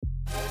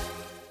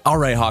All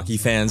right, hockey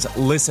fans,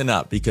 listen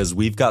up because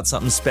we've got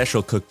something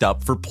special cooked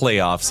up for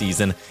playoff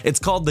season. It's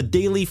called the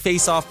Daily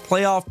Face-Off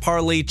Playoff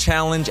Parlay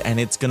Challenge, and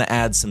it's going to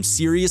add some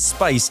serious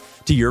spice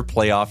to your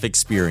playoff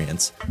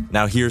experience.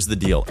 Now, here's the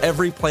deal.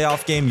 Every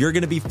playoff game, you're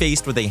going to be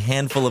faced with a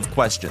handful of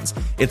questions.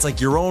 It's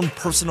like your own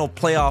personal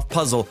playoff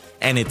puzzle,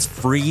 and it's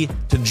free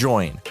to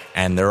join.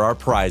 And there are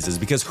prizes,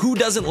 because who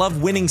doesn't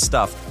love winning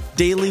stuff?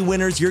 Daily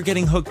winners, you're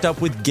getting hooked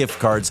up with gift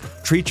cards.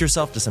 Treat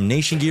yourself to some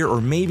Nation gear or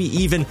maybe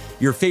even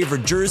your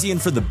favorite jersey.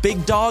 And for the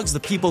big dogs, the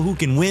people who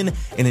can win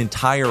an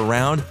entire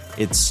round,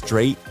 it's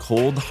straight,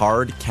 cold,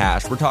 hard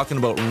cash. We're talking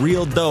about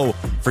real dough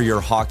for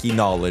your hockey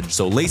knowledge.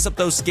 So lace up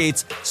those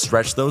skates,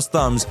 stretch those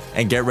thumbs,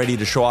 and get ready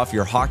to show off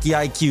your hockey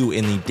IQ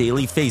in the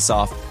Daily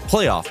Face-Off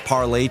Playoff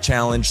Parlay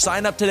Challenge.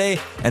 Sign up today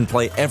and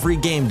play every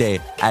game day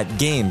at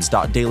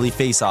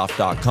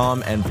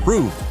games.dailyfaceoff.com and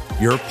prove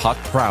your puck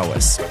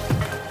prowess.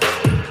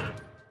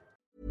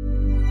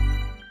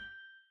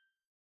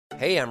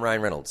 Hey, I'm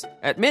Ryan Reynolds.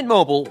 At Mint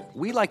Mobile,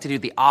 we like to do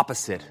the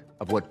opposite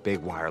of what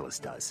Big Wireless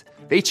does.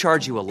 They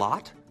charge you a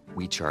lot,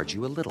 we charge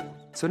you a little.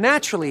 So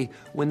naturally,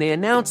 when they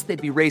announced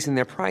they'd be raising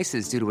their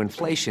prices due to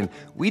inflation,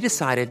 we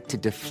decided to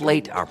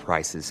deflate our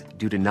prices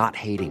due to not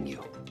hating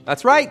you.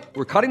 That's right.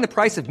 We're cutting the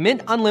price of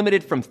Mint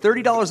Unlimited from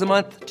 $30 a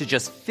month to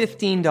just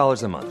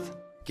 $15 a month.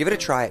 Give it a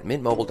try at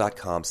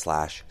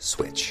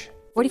mintmobile.com/switch.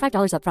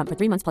 $45 up front for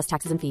 3 months plus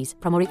taxes and fees.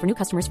 Promo rate for new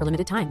customers for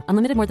limited time.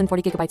 Unlimited more than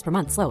 40 gigabytes per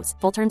month slows.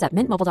 Full terms at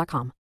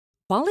mintmobile.com.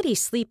 Quality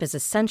sleep is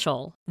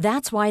essential.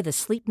 That's why the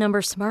Sleep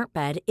Number Smart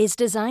Bed is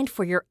designed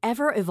for your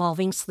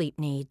ever-evolving sleep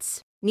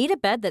needs. Need a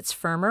bed that's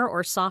firmer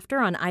or softer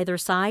on either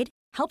side?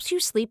 Helps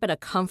you sleep at a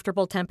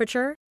comfortable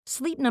temperature?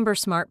 Sleep Number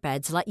Smart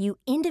Beds let you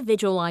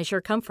individualize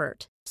your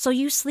comfort, so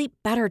you sleep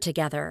better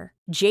together.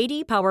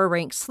 J.D. Power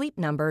ranks Sleep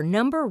Number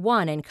number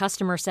 1 in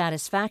customer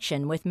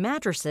satisfaction with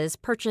mattresses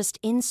purchased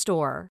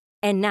in-store.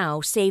 And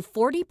now save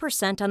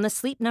 40% on the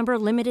Sleep Number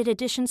Limited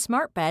Edition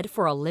Smart Bed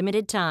for a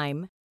limited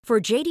time. For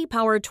J.D.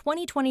 Power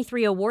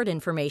 2023 award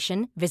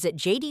information, visit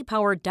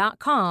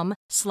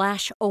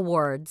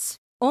jdpower.com/awards.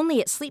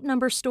 Only at Sleep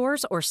Number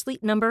stores or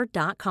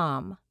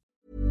sleepnumber.com.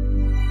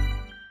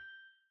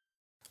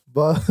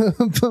 We're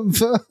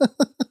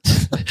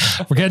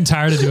getting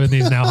tired of doing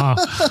these now,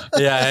 huh?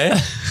 Yeah, eh?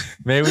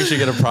 Maybe we should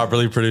get a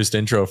properly produced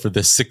intro for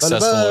this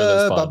successful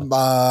Oilers pod.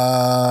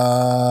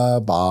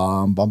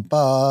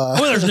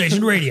 Oilers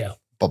Nation Radio.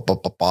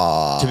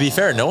 To be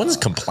fair, no one's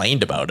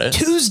complained about it.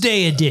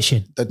 Tuesday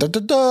edition. Bag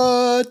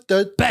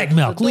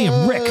Milk,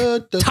 Liam,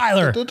 Rick,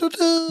 Tyler,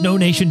 No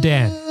Nation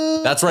Dan.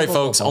 That's right,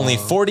 folks. Only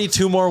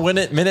 42 more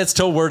minutes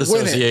till word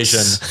association.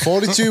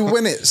 42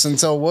 minutes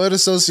until word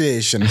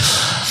association.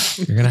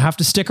 You're going to have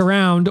to stick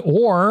around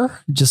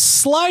or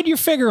just slide your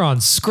finger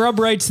on, scrub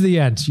right to the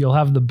end. You'll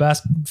have the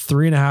best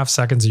 3.5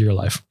 seconds of your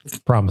life.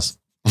 Promise.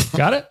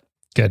 Got it?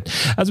 Good.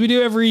 As we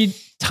do every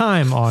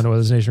time on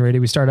Oilers Nation Radio,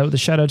 we start out with a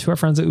shout out to our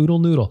friends at Oodle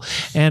Noodle.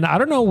 And I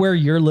don't know where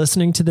you're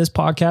listening to this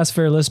podcast,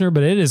 fair listener,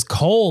 but it is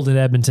cold in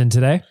Edmonton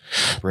today.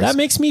 That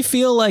makes me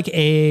feel like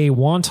a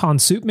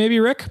wonton soup, maybe,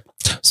 Rick.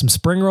 Some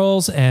spring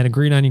rolls and a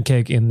green onion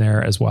cake in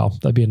there as well.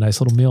 That'd be a nice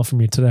little meal for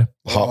me today.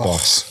 Hot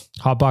box.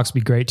 Hot box would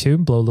be great too.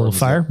 Blow a little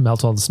fire,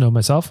 melt all the snow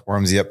myself.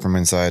 Warms you up from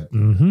inside.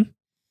 Mm-hmm.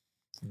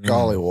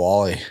 Golly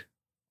Wally.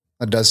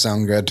 That does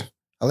sound good.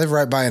 I live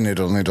right by a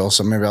Noodle,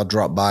 so maybe I'll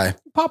drop by.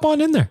 Pop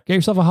on in there. Get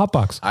yourself a hot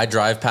box. I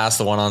drive past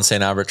the one on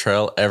St. Albert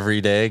Trail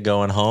every day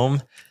going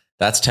home.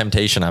 That's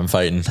temptation I'm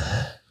fighting.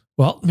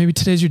 Well, maybe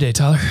today's your day,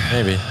 Tyler.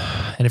 Maybe.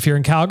 And if you're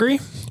in Calgary,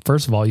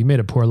 first of all, you made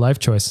a poor life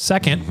choice.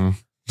 Second,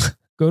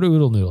 go to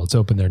Oodle Noodle. It's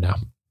open there now.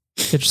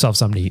 Get yourself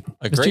something to eat.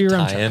 A great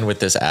tie-in with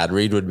this ad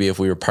read would be if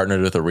we were partnered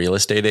with a real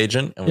estate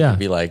agent and we could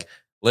be like,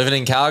 living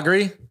in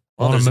Calgary?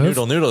 Well, there's a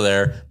Noodle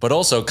there, but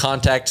also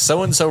contact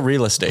so-and-so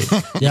real estate.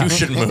 You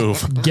should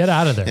move. Get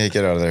out of there. Yeah,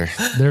 get out of there.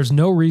 There's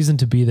no reason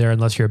to be there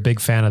unless you're a big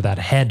fan of that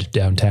head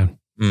downtown.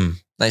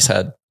 Nice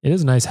head. It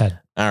is a nice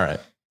head. All right.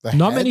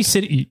 Not many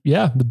city.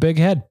 Yeah, the big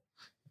head.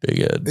 Big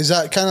head. Is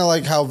that kind of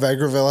like how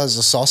Vegreville has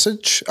a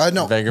sausage?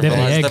 No. Vegreville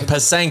has the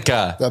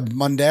Pasenka. The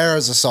Mundare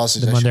is a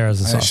sausage. The Mundare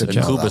is a sausage.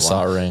 The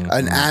Kubasar ring.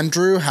 And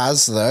Andrew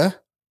has the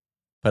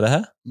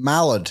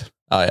mallard.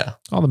 Oh, yeah.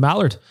 Oh, the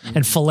mallard.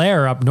 And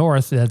Falare up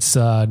north, that's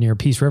near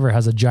Peace River,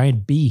 has a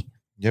giant bee.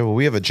 Yeah, well,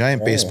 we have a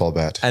giant baseball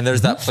bat. And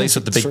there's that place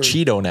with the big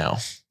Cheeto now.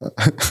 A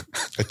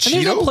Cheeto?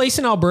 And there's a place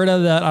in Alberta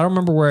that I don't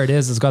remember where it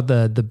is. It's got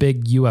the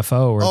big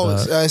UFO. Or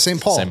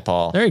St. Paul. St.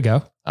 Paul. There you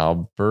go.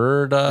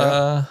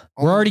 Alberta.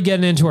 We're already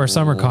getting into our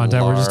summer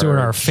content. We're just doing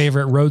our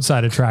favorite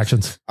roadside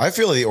attractions. I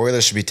feel the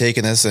Oilers should be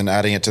taking this and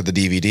adding it to the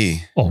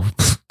DVD. Oh,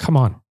 come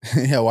on.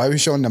 Yeah, why are we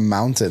showing the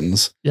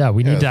mountains? Yeah,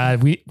 we need to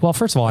add. Well,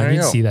 first of all, I need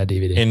to see that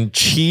DVD. In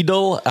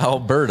Cheadle,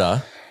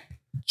 Alberta.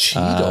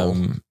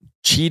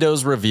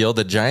 Cheetos revealed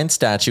a giant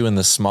statue in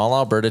the small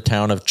Alberta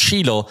town of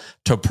Cheadle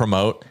to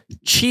promote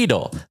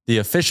Cheadle, the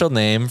official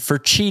name for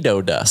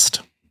Cheeto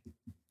dust.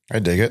 I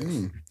dig it.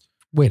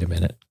 Wait a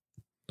minute.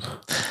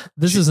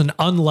 This is an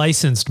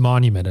unlicensed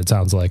monument, it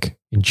sounds like,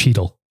 in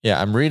Cheadle. Yeah,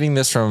 I'm reading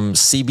this from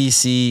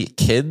CBC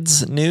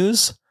Kids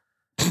News.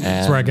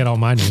 That's where I get all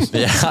my news.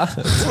 Yeah.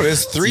 What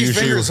is three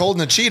usually- fingers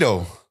holding a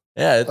Cheeto?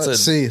 Yeah, it's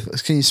Let's see.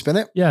 Can you spin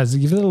it? Yeah, so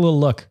give it a little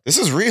look. This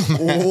is real,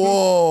 man.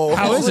 Whoa.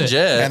 How is it?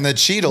 legit. And the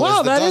Cheeto Wow, is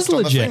the that dust is on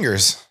the legit.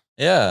 fingers.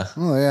 Yeah.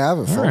 Oh, yeah, I have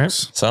it, All right.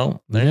 folks.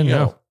 So We there didn't you go.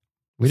 know.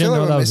 We I feel didn't like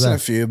know we're that was missing there. a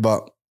few,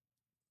 but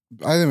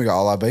I think we got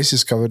all our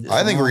bases covered.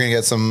 I think we're gonna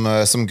get some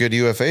good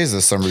UFAs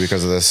this summer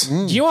because of this.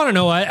 Do you want to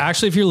know what?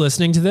 Actually, if you're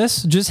listening to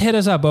this, just hit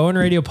us up, Owen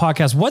Radio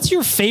Podcast. What's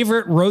your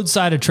favorite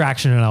roadside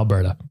attraction in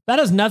Alberta? That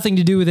has nothing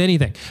to do with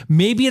anything.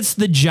 Maybe it's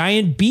the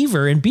giant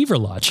beaver in Beaver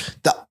Lodge.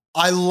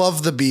 I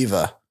love the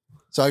beaver.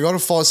 So I go to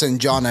Fort St.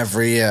 John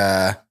every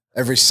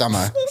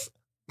summer.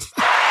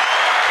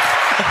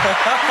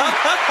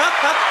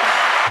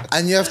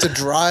 And you have to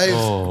drive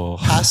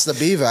past the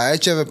beaver. I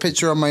actually have a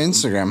picture on my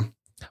Instagram.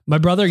 My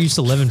brother used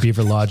to live in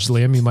Beaver Lodge.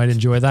 Liam, you might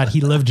enjoy that.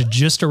 He lived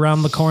just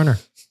around the corner.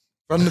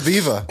 From the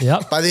beaver.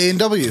 Yep. By the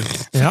A&W.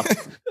 Yep.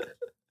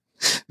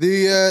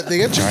 They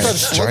get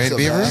Giant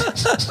beaver?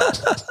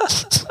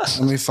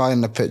 Let me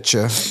find the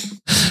picture.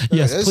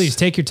 Yes, it is. please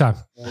take your time.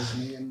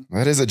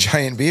 That is a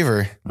giant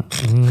beaver.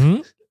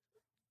 Mhm.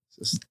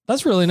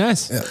 That's really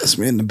nice. Yeah, that's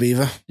me and the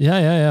beaver.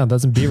 Yeah.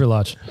 That's in Beaver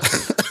Lodge.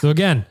 So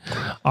again,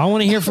 I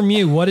want to hear from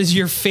you. What is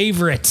your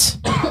favorite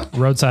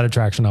roadside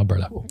attraction in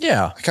Alberta?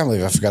 Yeah. I can't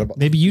believe I forgot about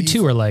Maybe you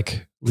too are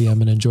like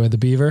Liam and enjoy the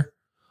beaver.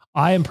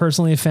 I am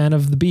personally a fan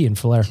of the bee in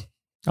Falher.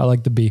 I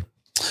like the bee.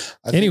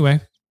 I think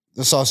Anyway,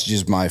 the sausage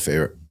is my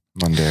favorite.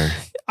 Mondaire.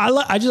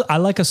 I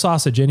like a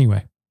sausage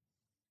anyway.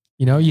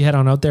 You know, you head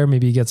on out there,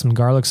 maybe you get some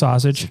garlic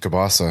sausage.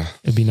 Kielbasa.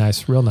 It'd be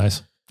nice, real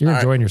nice. You're All right.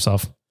 enjoying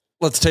yourself.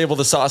 Let's table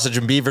the sausage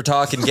and beaver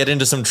talk and get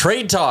into some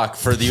trade talk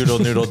for the Oodle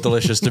Noodle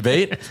Delicious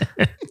debate.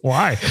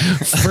 Why?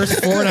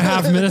 First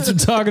 4.5 minutes of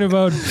talking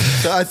about.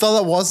 I thought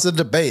that was the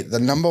debate. The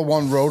number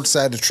one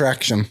roadside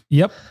attraction.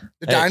 Yep.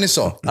 The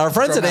dinosaur. Our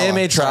friends at From AMA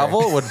Ella.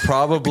 Travel would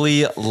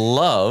probably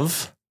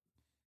love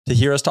to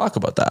hear us talk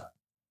about that.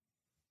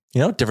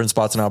 You know, different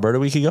spots in Alberta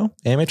we could go.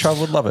 AMA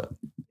Travel would love it.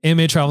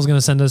 AMA Travel is going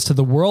to send us to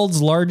the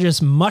world's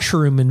largest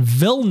mushroom in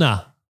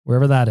Vilna,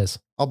 wherever that is.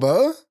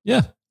 Alberta?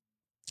 Yeah.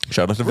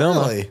 Shout out to Vilna.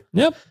 Really?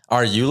 Yep.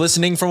 Are you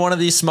listening from one of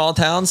these small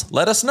towns?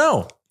 Let us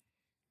know.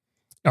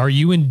 Are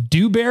you in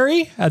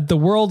Dewberry at the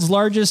world's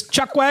largest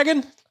chuck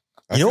wagon?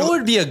 You know what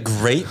would be a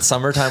great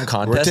summertime We're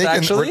contest,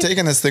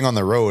 taking this thing on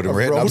the road and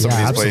we're hitting up some of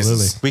Yeah, these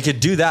places. absolutely. We could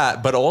do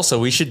that, but also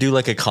we should do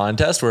like a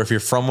contest where if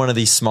you're from one of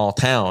these small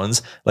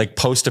towns, like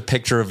post a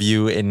picture of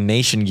you in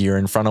nation gear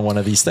in front of one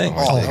of these things.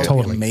 Oh, that would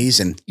totally. be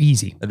amazing.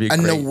 Easy. That'd be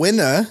And great. the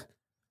winner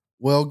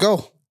will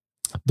go.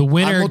 The And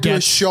winner we'll do a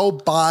gets. show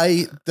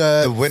by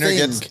The winner thing.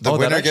 gets Oh,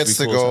 that'd actually gets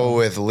be to cool, go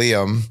with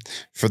Liam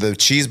for the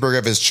cheeseburger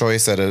of his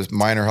choice at a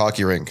minor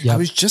hockey rink. Yep. I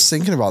was just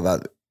thinking about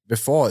that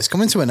before. It's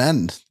coming to an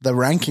end. The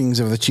rankings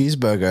of the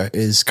cheeseburger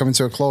is coming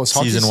to a close.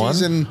 Hockey Season one?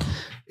 season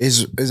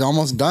is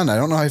almost done. I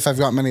don't know if I've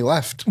got many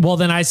left. Well,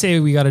 then I say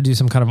we got to do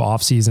some kind of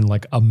off-season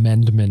like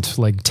amendment,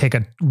 like take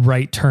a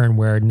right turn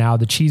where now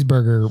the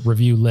cheeseburger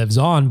review lives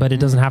on, but it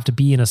doesn't have to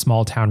be in a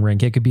small town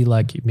rink. It could be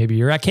like maybe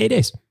you're at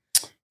K-Days.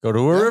 Go to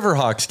a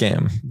Riverhawks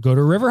game. Go to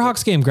a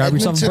Riverhawks game, grab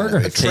yourself a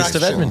Edmonton burger. Taste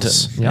of Edmonton.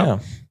 Attractions. Yep. Yeah.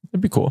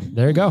 That'd be cool.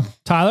 There you go.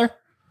 Tyler,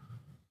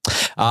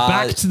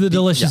 back to the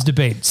delicious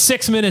debate.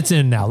 6 minutes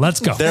in now.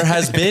 Let's go. There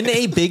has been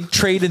a big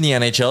trade in the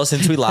NHL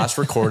since we last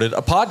recorded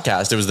a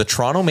podcast. It was the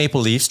Toronto Maple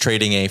Leafs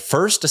trading a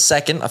first, a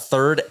second, a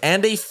third,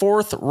 and a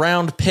fourth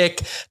round pick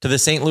to the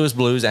St. Louis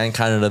Blues and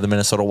Canada, the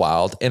Minnesota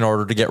Wild, in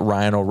order to get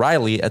Ryan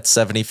O'Reilly at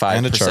 75%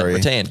 And Achari.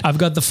 retained. I've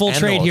got the full And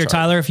trade Noel here, Achari.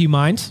 Tyler, if you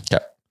mind.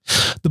 Okay.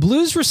 The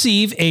Blues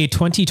receive a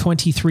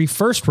 2023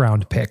 first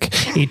round pick,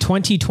 a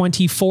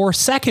 2024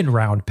 second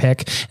round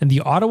pick, and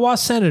the Ottawa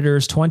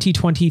Senators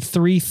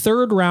 2023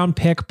 third round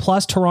pick,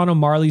 plus Toronto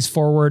Marlies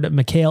forward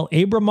Mikhail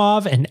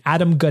Abramov and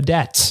Adam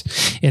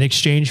Gaudette in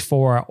exchange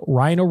for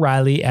Ryan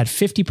O'Reilly at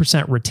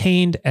 50%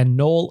 retained and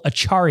Noel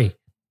Achari.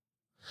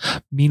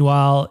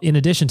 Meanwhile, in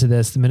addition to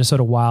this, the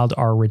Minnesota Wild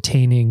are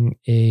retaining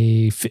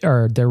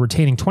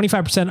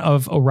 25%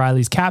 of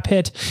O'Reilly's cap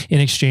hit in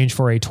exchange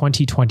for a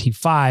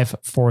 2025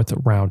 fourth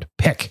round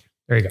pick.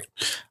 There you go.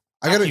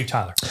 I got You,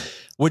 Tyler.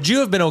 Would you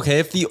have been okay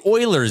if the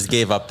Oilers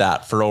gave up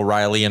that for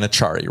O'Reilly and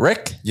Achari?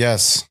 Rick?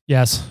 Yes.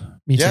 Yes.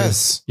 Me too.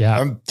 Yes.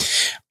 Yeah.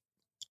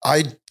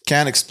 I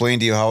can't explain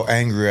to you how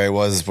angry I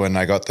was when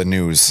I got the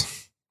news.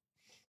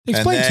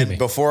 Explain and to then me.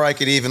 before I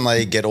could even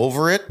get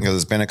over it, because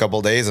it's been a couple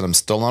of days and I'm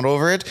still not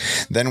over it,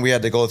 then we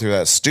had to go through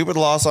that stupid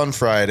loss on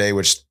Friday,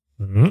 which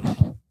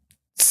Mhm.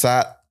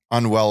 sat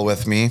unwell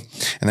with me.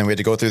 And then we had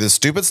to go through the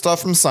stupid stuff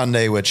from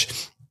Sunday, which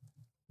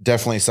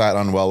definitely sat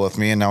unwell with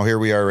me. And now here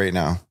we are right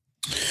now.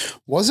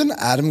 Wasn't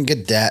Adam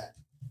Gaudette,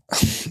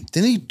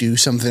 didn't he do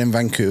something in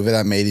Vancouver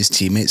that made his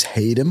teammates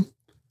hate him?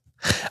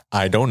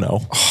 I don't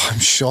know. Oh, I'm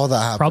sure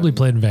that happened. Probably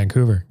played in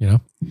Vancouver, you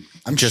know?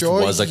 I'm Just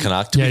sure was a he-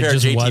 Canuck. To Yeah, be he fair,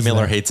 just JT was Miller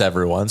there. hates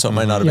everyone, so it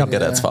might not have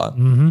been Gaudette's fault.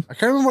 Mm-hmm. I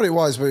can't remember what it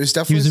was, but it was He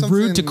definitely was something.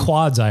 rude to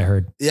quads, I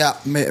heard. Yeah,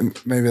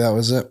 maybe that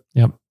was it.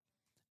 Yep.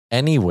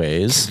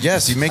 anyways.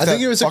 Yes, you make I that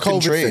think it was a fucking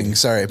COVID trade. thing.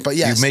 Sorry, but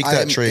yes, You make that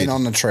I am trade. in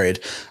on the trade.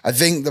 I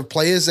think the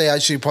players they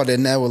actually put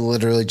in there were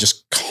literally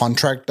just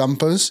contract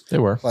dumpers. They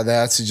were. Like they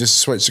had to just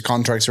switch the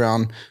contracts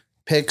around.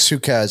 Picks, who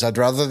cares? I'd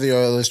rather the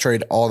Oilers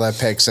trade all their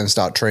picks than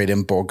start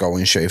trading Borgo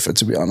and Schaefer,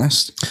 to be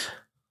honest.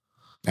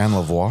 And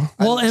Lavoie.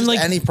 Well, and Just like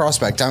any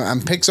prospect.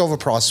 I'm picks over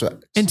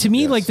prospect. And to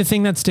me, like the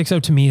thing that sticks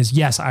out to me is,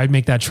 yes, I'd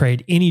make that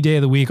trade any day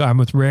of the week. I'm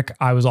with Rick.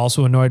 I was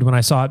also annoyed when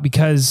I saw it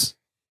because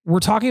we're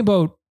talking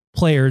about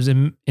players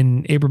in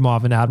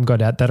Abramov and Adam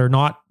Gaudette that are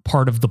not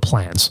part of the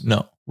plans.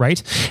 No.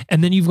 Right.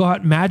 And then you've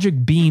got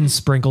Magic Beans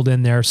sprinkled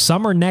in there.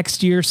 Some are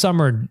next year,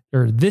 some are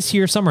or this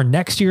year, some are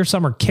next year,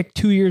 some are kicked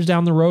 2 years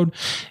down the road.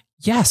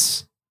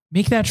 Yes.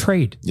 Make that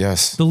trade.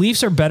 Yes. The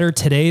Leafs are better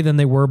today than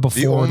they were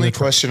before. The only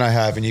question I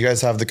have, and you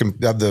guys have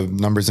the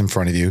numbers in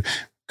front of you,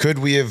 could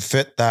we have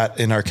fit that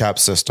in our cap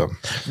system?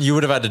 You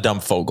would have had to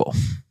dump Fogle.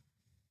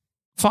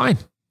 Fine.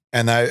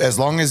 And as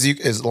long as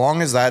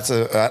that's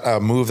a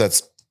move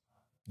that's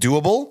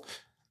doable,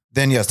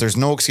 then yes, there's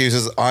no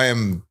excuses. I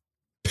am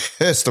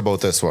pissed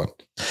about this one.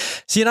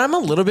 See, and I'm a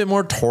little bit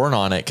more torn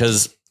on it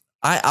because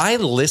I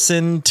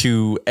listened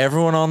to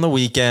everyone on the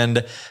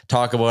weekend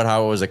talk about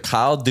how it was a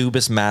Kyle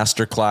Dubas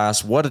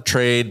masterclass, what a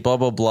trade, blah,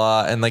 blah,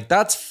 blah. And like,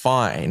 that's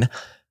fine.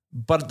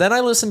 But then I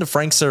listened to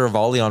Frank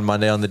Saravalli on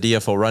Monday on the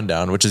DFO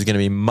Rundown, which is going to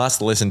be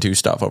must listen to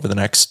stuff over the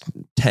next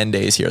 10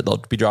 days here. They'll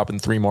be dropping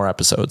 3 more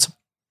episodes.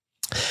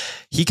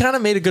 He kind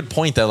of made a good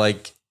point that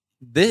like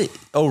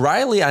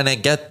O'Reilly, and I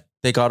get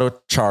they got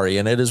Ochari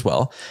in it as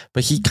well,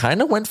 but he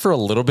kind of went for a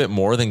little bit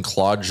more than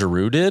Claude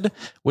Giroux did,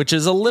 which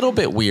is a little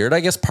bit weird. I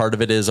guess part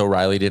of it is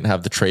O'Reilly didn't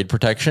have the trade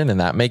protection, and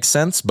that makes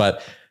sense.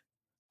 But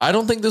I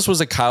don't think this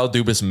was a Kyle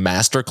Dubas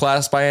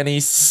masterclass by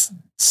any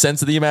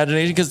sense of the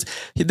imagination because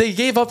they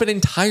gave up an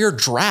entire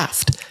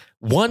draft,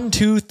 1,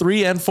 2,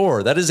 3, and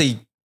 4. That is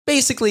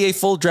basically a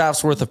full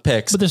draft's worth of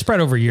picks. But they're spread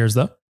over years,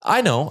 though.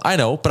 I know,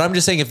 but I'm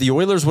just saying if the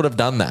Oilers would have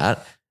done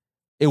that,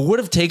 it would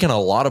have taken a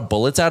lot of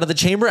bullets out of the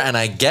chamber. And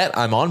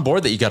I'm on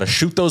board that you got to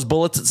shoot those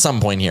bullets at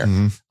some point here.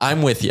 Mm-hmm.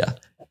 I'm with you.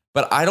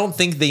 But I don't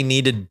think they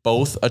needed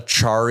both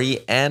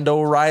Achari and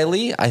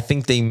O'Reilly. I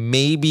think they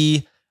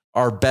maybe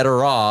are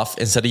better off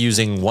instead of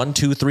using 1,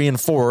 2, 3,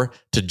 and 4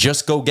 to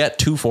just go get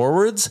 2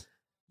 forwards,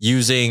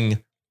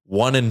 using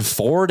 1 and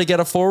 4 to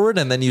get a forward,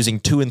 and then using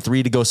 2 and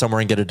 3 to go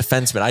somewhere and get a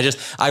defenseman.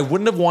 I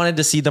wouldn't have wanted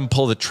to see them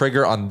pull the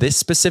trigger on this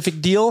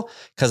specific deal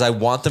because I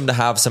want them to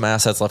have some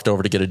assets left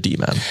over to get a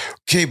D-man.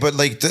 Okay, but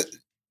like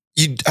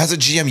you as a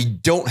GM, you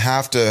don't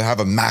have to have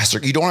a master.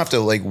 You don't have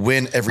to like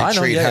win every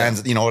trade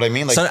hands. You know what I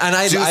mean? Like,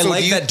 I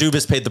like that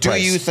Dubas paid the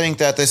price. Do you think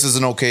that this is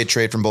an okay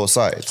trade from both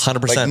sides?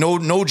 100%. Like no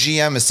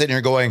GM is sitting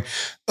here going,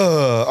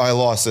 I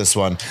lost this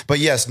one. But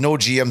yes, no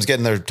GM's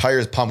getting their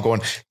tires pumped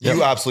going,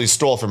 you absolutely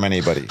stole from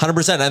anybody.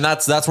 100%. And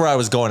that's where I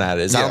was going at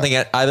is I don't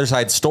think either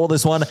side stole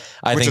this one.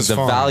 I think the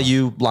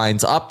value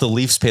lines up. The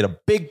Leafs paid a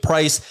big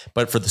price,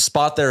 but for the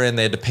spot they're in,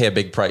 they had to pay a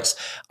big price.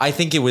 I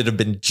think it would have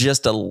been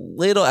just a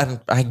little,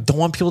 and I don't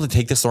want people to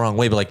take this the wrong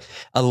way, but like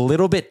a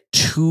little bit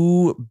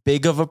too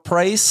big of a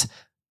price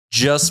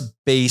just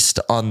based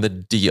on the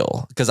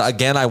deal. Because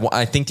again,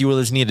 I think the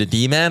Oilers need a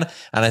D-man,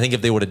 and I think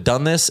if they would have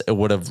done this, it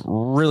would have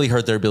really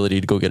hurt their ability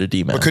to go get a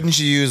D-man. But couldn't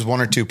you use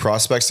 1 or 2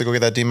 prospects to go get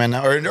that D-man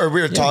now? Or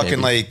we were talking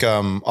maybe. Like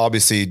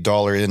obviously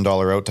dollar in,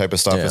 dollar out type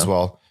of stuff as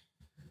well.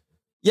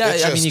 Yeah,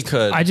 I mean you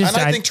could. I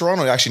think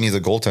Toronto actually needs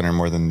a goaltender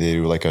more than they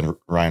do like a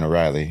Ryan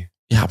O'Reilly.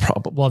 Yeah,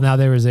 probably. Well, now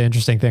there was an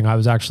interesting thing. I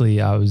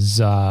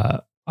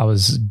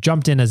was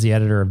jumped in as the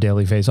editor of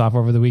Daily Faceoff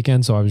over the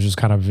weekend. So I was just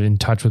kind of in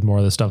touch with more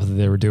of the stuff that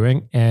they were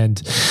doing. And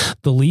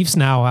the Leafs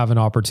now have an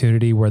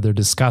opportunity where they're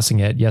discussing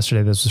it.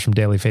 Yesterday, this was from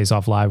Daily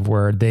Faceoff Live,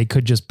 where they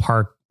could just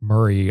park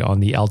Murray on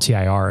the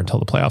LTIR until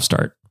the playoffs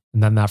start.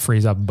 And then that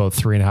frees up about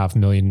 $3.5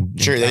 million.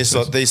 Sure. They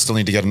still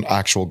need to get an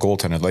actual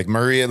goaltender like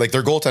Murray. Like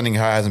their goaltending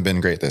hasn't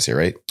been great this year,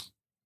 right?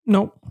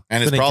 Nope.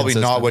 And it's probably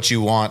not what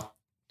you want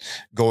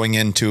going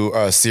into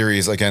a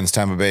series against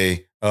Tampa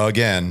Bay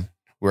again,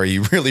 where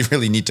you really,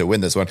 really need to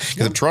win this one.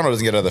 Because if Toronto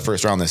doesn't get out of the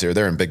first round this year,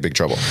 they're in big, big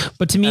trouble.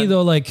 But to me,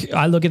 though, like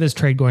I look at this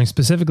trade going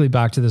specifically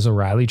back to this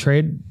O'Reilly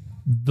trade,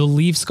 the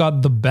Leafs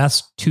got the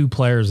best 2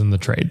 players in the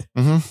trade.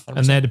 Mm-hmm.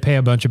 And they had to pay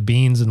a bunch of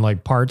beans and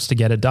like parts to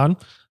get it done.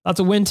 That's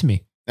a win to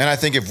me. And I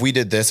think if we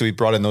did this, we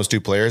brought in those 2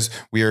 players,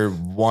 we are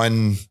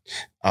 1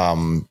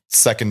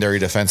 secondary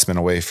defenseman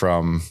away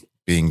from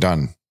being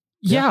done.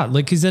 Yeah.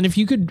 Like, cause then if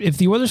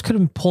the Oilers could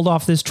have pulled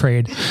off this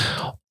trade,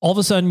 all of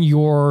a sudden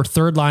your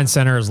 3rd line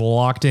center is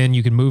locked in.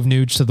 You can move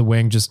Nuge to the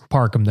wing, just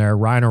park him there.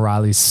 Ryan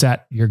O'Reilly's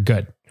set. You're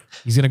good.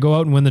 He's going to go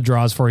out and win the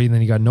draws for you. And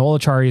then you got Noel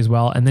Achari as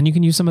well. And then you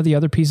can use some of the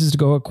other pieces to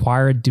go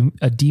acquire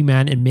a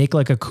D-man and make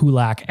like a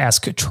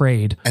Kulak-esque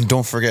trade. And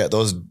don't forget,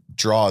 those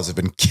draws have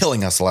been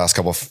killing us the last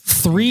couple of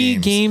 3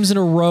 games in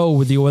a row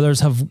where the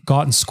Oilers have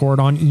gotten scored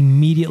on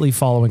immediately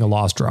following a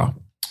lost draw.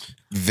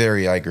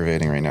 Very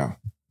aggravating right now.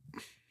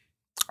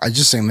 I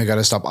just think they got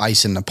to stop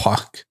icing the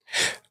puck.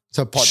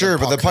 Sure,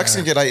 but the puck's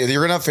going to get,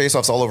 you're going to have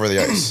face-offs all over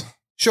the ice.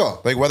 Sure.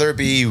 Like whether it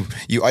be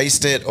you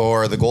iced it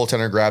or the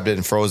goaltender grabbed it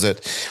and froze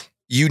it,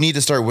 you need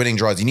to start winning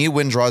draws. You need to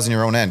win draws in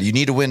your own end. You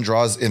need to win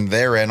draws in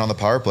their end on the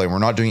power play. We're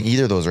not doing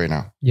either of those right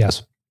now.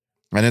 Yes.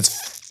 And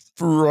it's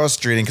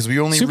frustrating because we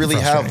only Super really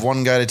frustrating. have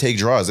one guy to take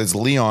draws. It's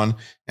Leon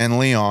and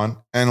Leon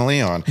and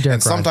Leon. Derek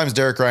and sometimes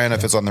Derek Ryan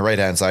if it's on the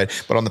right-hand side,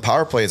 but on the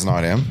power play, it's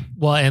not him.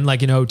 Well, and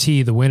like in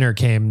OT, the winner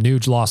came.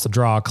 Nuge lost the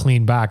draw,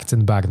 clean back. It's in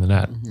the back of the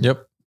net.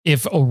 Yep.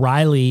 If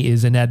O'Reilly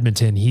is in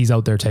Edmonton, he's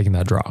out there taking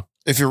that draw.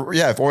 If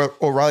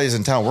O'Reilly's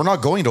in town, we're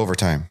not going to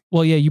overtime.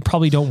 Well, yeah, you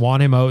probably don't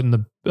want him out in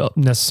the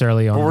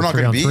necessarily on But we're the not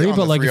going to be 3-on-3, on but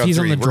the like if he's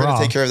on 3-on-3. the We're going draw,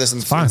 to take care of this in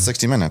it's fine.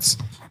 60 minutes.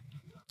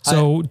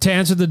 So to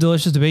answer the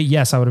delicious debate,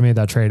 yes, I would have made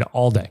that trade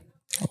all day,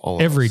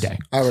 every day.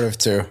 I would have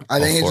too. I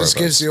think it four just of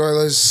gives us. the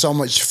Oilers so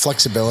much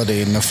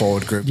flexibility in the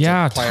forward group.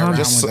 Yeah, to play tons. around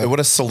Just with it it. would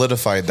have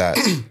solidified that.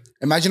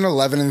 Imagine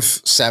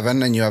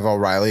 11-7 and you have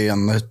O'Reilly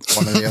on the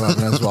one of the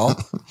 11 as well.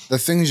 The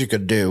things you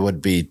could do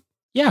would be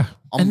Yeah.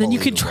 And then you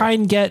could Unbelievable. try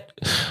and get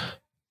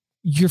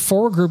your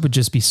forward group would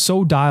just be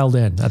so dialed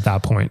in at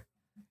that point.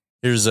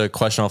 Here's a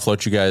question I'll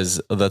float you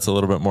guys that's a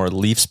little bit more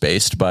Leafs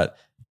based, but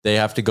they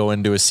have to go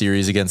into a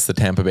series against the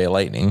Tampa Bay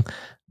Lightning.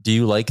 Do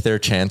you like their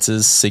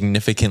chances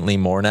significantly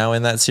more now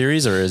in that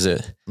series, or is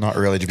it? Not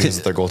really because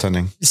of their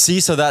goaltending. See,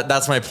 so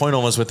that's my point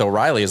almost with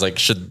O'Reilly is like,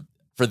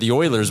 for the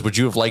Oilers, would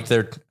you have liked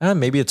their,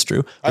 maybe it's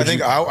true. I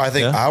think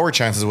Yeah. our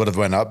chances would have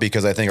went up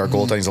because I think our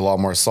goaltending is a lot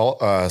more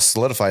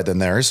solidified than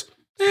theirs.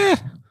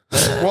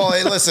 Well,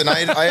 hey, listen,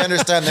 I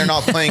understand they're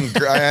not playing.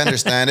 I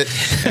understand it.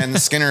 And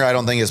Skinner, I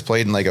don't think has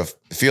played in it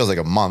feels like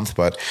a month,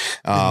 but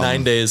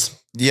 9 days.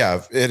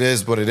 yeah, it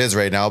is what it is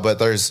right now. But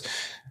there's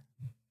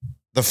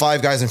the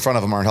five guys in front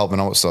of him aren't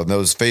helping out. So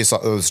those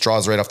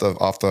draws right off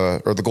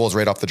the goals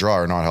right off the draw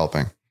are not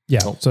helping. Yeah.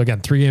 So again,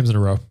 3 games in a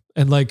row.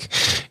 And like,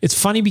 it's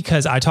funny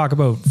because I talk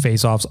about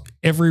face-offs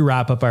every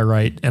wrap up I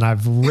write, and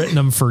I've written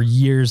them for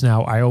years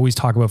now. I always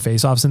talk about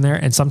face-offs in there.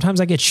 And sometimes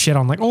I get shit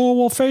on like, oh,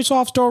 well,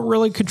 face-offs don't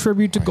really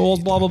contribute to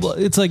goals, blah, blah, blah.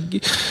 It's like,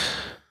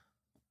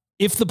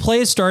 if the play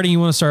is starting, you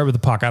want to start with the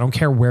puck. I don't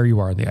care where you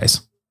are on the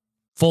ice.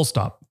 Full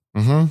stop.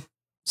 Mm-hmm.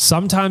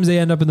 Sometimes they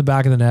end up in the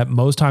back of the net.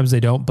 Most times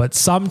they don't, but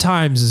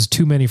sometimes is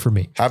too many for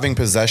me. Having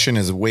possession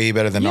is way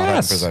better than not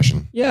having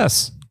possession.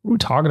 Yes. What are we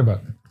talking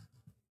about?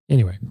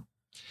 Anyway.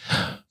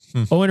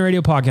 Owen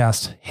Radio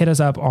Podcast. Hit us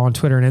up on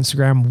Twitter and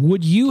Instagram.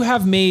 Would you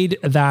have made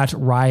that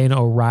Ryan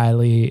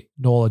O'Reilly,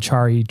 Noel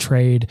Acciari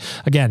trade?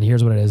 Again,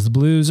 here's what it is. The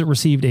Blues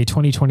received a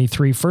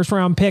 2023 first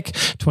round pick,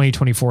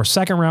 2024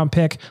 second round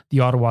pick,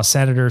 the Ottawa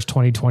Senators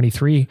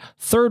 2023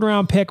 third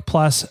round pick,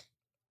 plus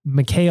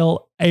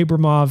Mikhail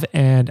Abramov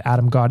and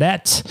Adam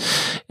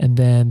Gaudette. And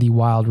then the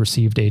Wild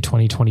received a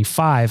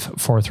 2025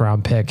 fourth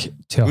round pick.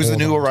 Who's the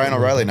new Ryan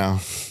O'Reilly now?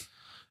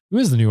 Who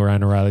is the new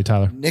Ryan O'Reilly,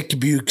 Tyler? Nick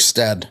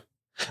Bukestad.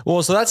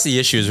 Well, so that's the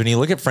issue is when you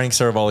look at Frank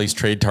Saravalli's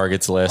trade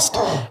targets list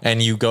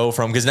and you go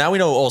from, because now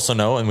we also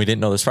know, and we didn't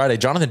know this Friday,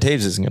 Jonathan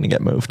Taves isn't going to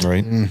get moved.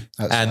 Right.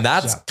 And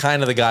that's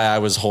kind of the guy I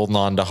was holding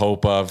on to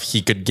hope of.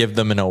 He could give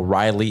them an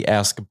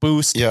O'Reilly-esque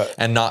boost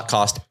and not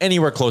cost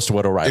anywhere close to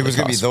what O'Reilly It was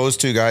going to be those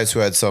two guys who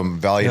had some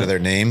value to their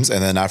names.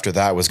 And then after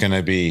that was going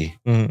to be,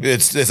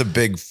 it's a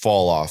big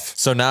fall off.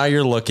 So now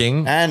you're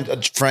looking.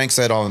 And Frank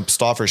said on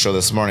Stauffer's show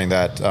this morning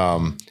that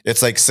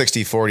it's like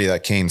 60-40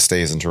 that Kane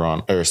stays in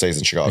Toronto or stays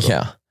in Chicago.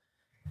 Yeah.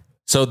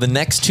 So the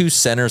next two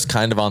centers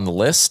kind of on the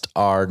list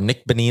are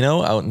Nick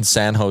Bonino out in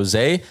San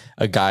Jose,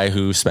 a guy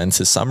who spends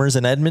his summers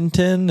in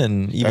Edmonton.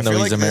 And even though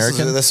he's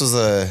American, this was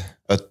a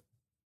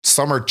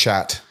summer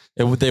chat.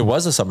 It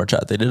was a summer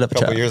chat. They did have a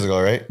couple chat years ago,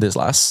 right? This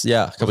last,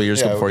 a couple of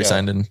years ago before he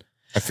signed in.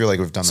 I feel like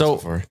we've done So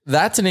this before.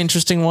 that's an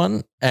interesting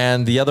one.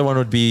 And the other one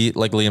would be,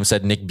 like Liam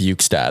said, Nick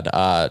Bukestad.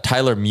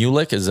 Tyler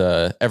Mulick is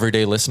a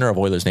everyday listener of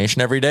Oilers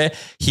Nation every day.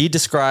 He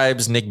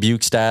describes Nick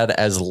Bukestad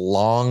as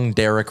long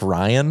Derek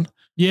Ryan.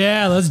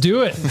 Yeah, let's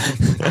do it.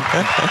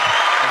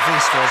 Every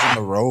scores on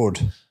the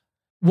road.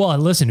 Well,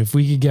 and listen, if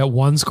we could get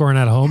one scoring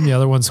at home, the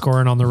other one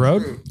scoring on the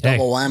road, hey,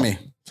 Double whammy.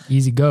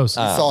 easy goes.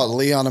 I thought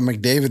Leon and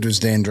McDavid was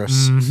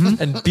dangerous.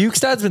 And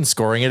Bukestad's been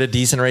scoring at a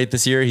decent rate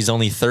this year. He's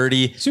only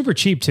 30, Super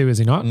cheap too, is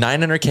he not?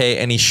 $900K,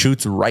 and he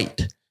shoots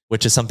right,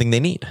 which is something they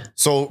need.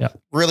 So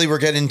really, we're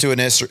getting to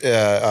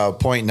a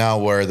point now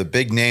where the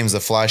big names,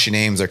 the flashy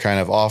names, are kind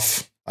of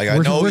off. Like I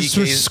know we're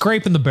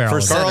scraping the barrel. For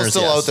again. centers, Carl's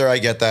still out there. I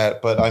get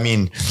that, but I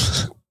mean,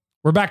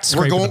 We're back to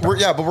scraping the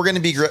barrel. but we're going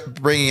to be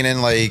bringing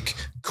in like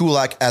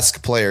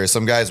Kulak-esque players,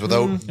 some guys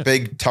without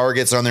big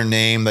targets on their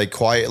name. They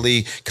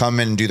quietly come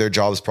in and do their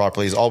jobs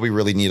properly is all we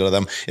really need out of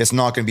them. It's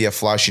not going to be a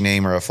flashy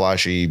name or a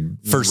flashy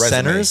For resume.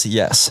 centers,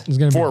 yes. It's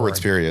gonna be Forwards,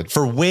 boring. period.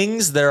 For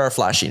wings, there are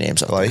flashy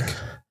names out there. Like,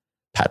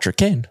 Patrick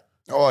Kane.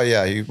 oh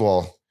yeah, he's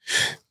what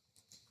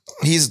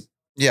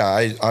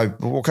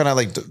kind of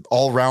like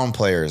all round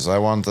players. I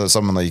want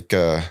someone like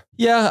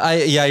Yeah,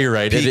 you're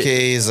right.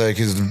 PKs, like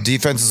his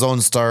defense zone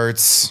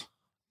starts.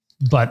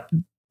 But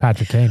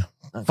Patrick Kane,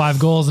 5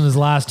 goals in his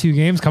last 2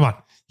 games. Come on.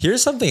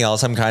 Here's something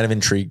else I'm kind of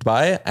intrigued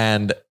by.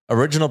 And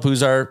Original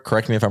Puzar,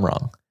 correct me if I'm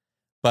wrong,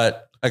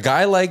 but a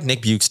guy like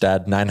Nick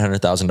Bukestad,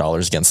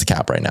 $900,000 against the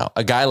cap right now.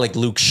 A guy like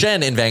Luke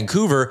Shen in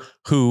Vancouver,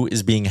 who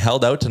is being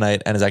held out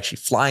tonight and is actually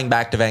flying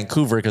back to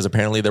Vancouver because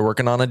apparently they're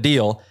working on a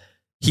deal.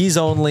 He's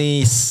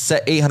only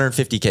set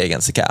 850K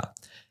against the cap.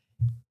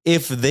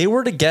 If they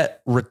were to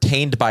get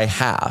retained by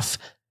half,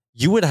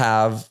 you would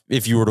have,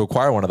 if you were to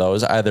acquire one of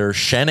those, either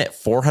Shen at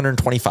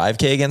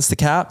 425K against the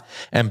cap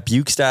and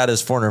Bukestad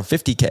is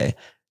 450K.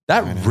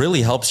 That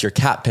really helps your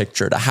cap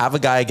picture to have a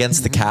guy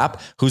against the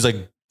cap who's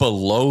like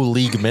below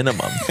league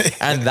minimum.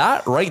 And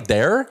that right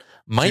there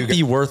might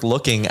be worth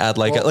looking at.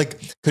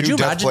 Could you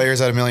imagine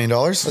players at $1 million?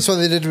 That's what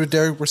they did with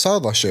Derek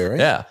Brassard last year, right?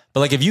 Yeah. But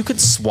like, if you could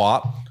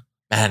swap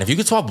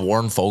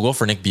Warren Fogle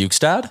for Nick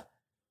Bukestad,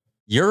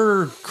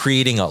 you're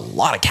creating a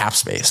lot of cap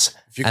space,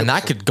 and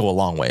that could go a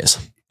long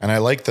ways. And I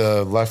like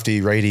the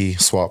lefty righty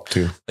swap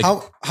too.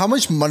 How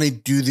much money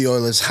do the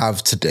Oilers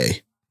have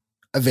today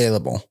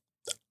available?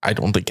 I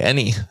don't think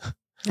any.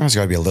 There's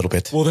got to be a little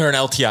bit. Well, they're an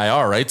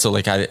LTIR, right? So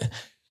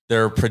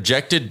their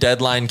projected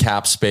deadline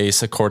cap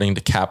space, according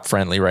to Cap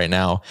Friendly right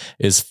now,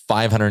 is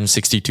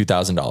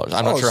 $562,000.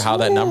 I'm not sure how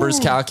that number is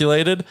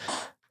calculated.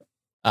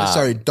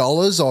 Sorry,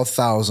 dollars or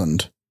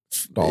 $1,000?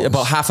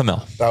 About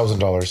 $500,000.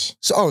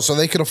 $1,000. So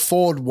they could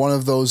afford one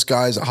of those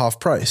guys at half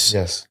price.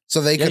 Yes.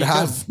 So they could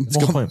have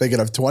they could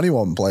have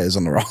 21 players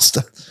on the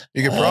roster.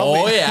 You could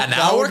probably.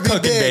 Now we're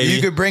cooking, baby.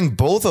 You could bring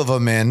both of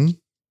them in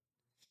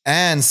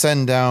and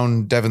send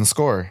down Devin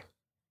Score.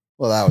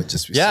 Well, that would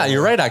just be. Yeah,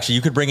 you're right. Actually,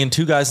 you could bring in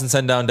two guys and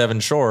send down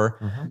Devin Shore.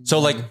 Mm-hmm.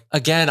 So,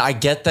 again, I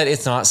get that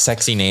it's not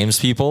sexy names,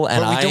 people,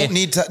 and but we don't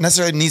need to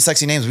necessarily need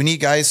sexy names. We need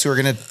guys who are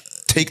going to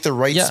take the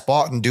right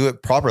spot and do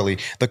it properly.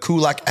 The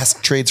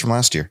Kulak-esque trades from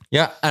last year.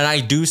 Yeah, and I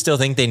do still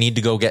think they need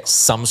to go get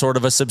some sort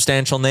of a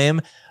substantial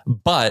name,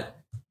 but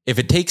if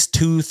it takes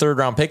 2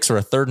 third-round picks or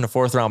a third and a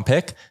fourth-round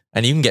pick,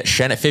 and you can get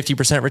Shen at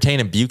 50%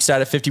 retained and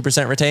Bukestad at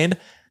 50% retained,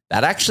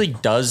 that actually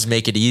does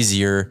make it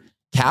easier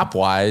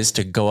cap-wise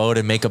to go out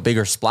and make a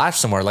bigger splash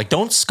somewhere. Like,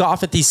 don't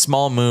scoff at these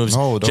small moves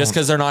just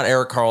because they're not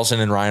Erik Karlsson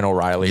and Ryan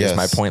O'Reilly is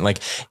my point. Like,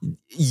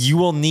 you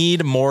will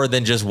need more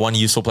than just one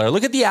useful player.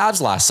 Look at the Avs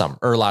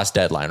last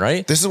deadline,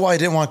 right? This is why I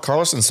didn't want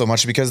Karlsson so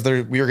much, because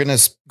we were going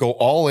to go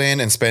all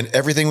in and spend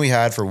everything we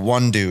had for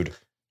one dude.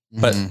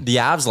 But the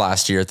Avs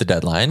last year at the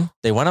deadline,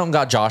 they went out and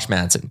got Josh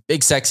Manson.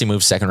 Big sexy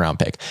move, second round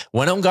pick.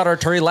 Went out and got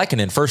Arturi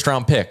Lehkonen, first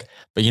round pick.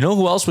 But you know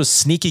who else was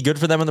sneaky good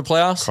for them in the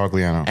playoffs?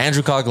 Cogliano.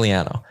 Andrew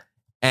Cogliano.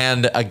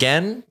 And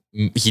again,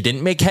 he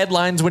didn't make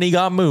headlines when he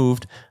got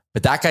moved,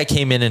 but that guy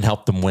came in and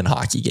helped them win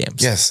hockey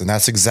games. Yes, and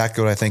that's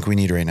exactly what I think we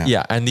need right now.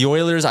 Yeah, and the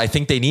Oilers, I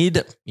think they need,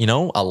 a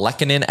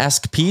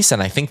Lehkonen-esque piece,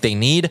 and I think they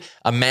need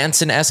a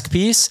Manson-esque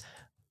piece,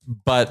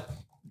 but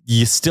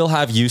you still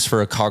have use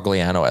for a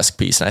Cogliano-esque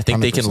piece, and I think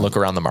 100%. They can look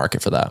around the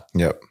market for that.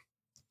 Yep.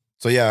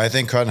 So yeah, I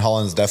think Cotton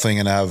Holland's definitely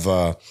going to have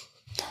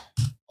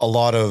a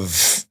lot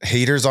of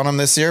haters on him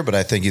this year, but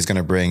I think he's going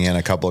to bring in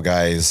a couple of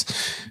guys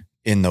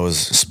in those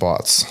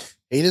spots.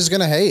 Haters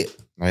gonna hate.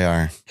 They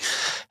are.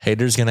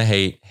 Haters gonna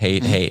hate.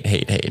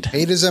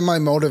 Haters are my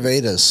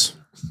motivators.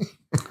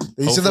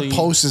 These are the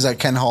posters that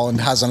Ken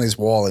Holland has on his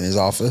wall in his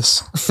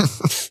office.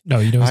 No,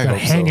 he's got to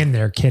hang in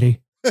there,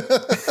 kitty.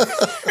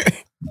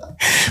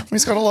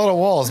 He's got a lot of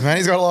walls, man.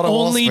 He's got a lot of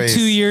wall space. Only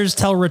 2 years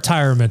till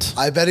retirement.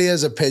 I bet he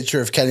has a picture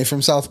of Kenny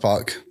from South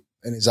Park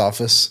in his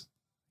office.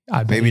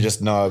 Maybe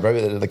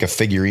like a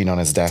figurine on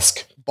his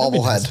desk.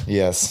 Bobblehead.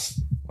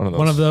 Yes.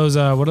 One of those.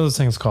 What are those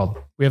things called?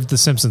 We have the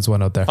Simpsons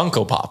one out there.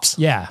 Funko Pops.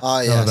 Yeah.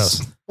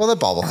 Yes. Well, they're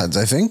bobbleheads,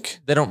 I think.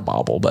 They don't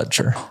bobble, but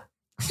sure.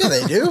 Yeah,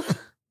 they do.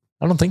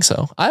 I don't think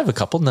so. I have a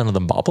couple. None of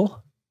them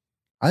bobble.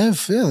 I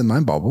have,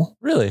 mine bobble.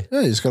 Really?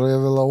 Yeah, you just got to give it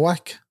a little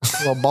whack.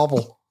 A little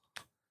bobble.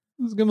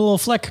 Let's give him a little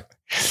flick.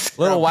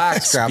 Little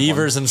wax,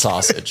 beavers, and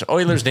sausage.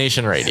 Oilers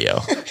Nation Radio.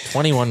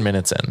 21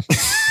 minutes in.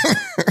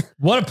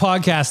 What a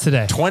podcast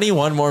today.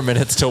 21 more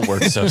minutes till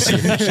work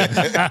association.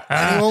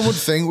 Anyone would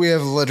think we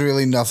have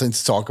literally nothing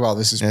to talk about.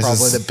 This is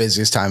probably the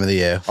busiest time of the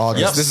year.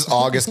 August. Yep. This is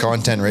August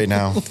content right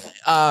now.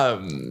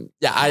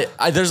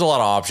 There's a lot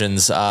of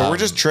options. But we're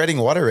just treading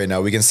water right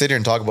now. We can sit here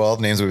and talk about all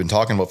the names we've been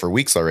talking about for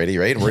weeks already,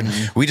 right?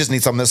 We just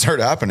need something to start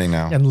happening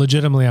now. And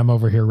legitimately, I'm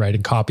over here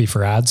writing copy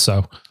for ads.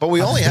 So, but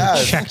we only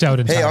have checked out.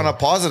 Hey, on a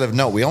positive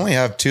note, we only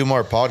have 2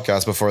 more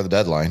podcasts before the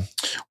deadline.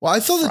 Well, I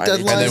thought the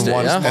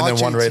deadline, and then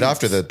one right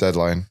after the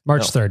deadline.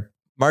 March 3rd.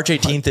 March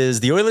 18th is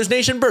the Oilers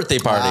Nation birthday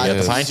party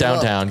at the Pint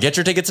downtown. Get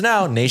your tickets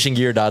now,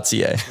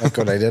 nationgear.ca. Look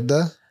what I did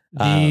there.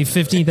 The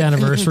 15th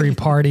anniversary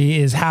party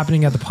is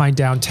happening at the Pint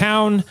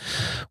downtown.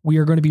 We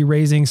are going to be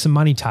raising some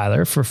money,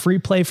 Tyler, for free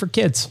play for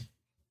kids.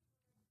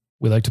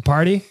 We like to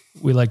party.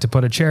 We like to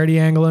put a charity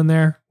angle in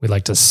there. We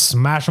like to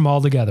smash them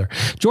all together.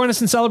 Join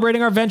us in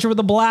celebrating our venture with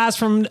a blast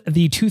from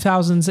the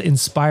 2000s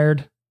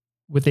inspired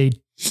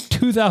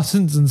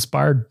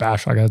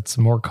bash. I got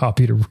some more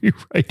copy to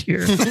rewrite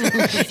here.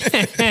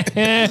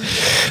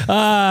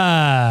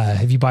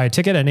 If you buy a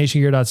ticket at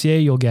nationgear.ca,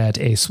 you'll get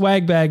a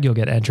swag bag. You'll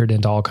get entered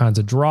into all kinds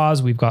of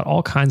draws. We've got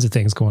all kinds of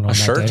things going on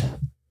that day.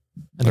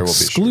 An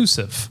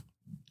exclusive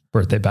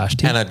birthday bash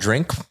team. And a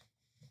drink.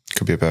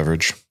 Could be a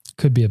beverage.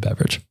 Could be a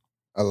beverage.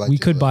 We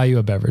could buy you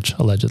a beverage,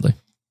 allegedly.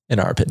 In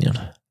our opinion.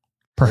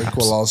 Perhaps. Drake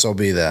will also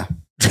be there.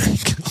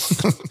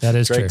 That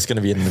is Drake's going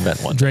to be in an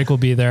event one. Drake will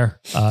be there.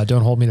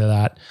 Don't hold me to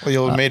that. Well,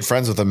 you made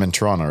friends with him in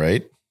Toronto,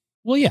 right?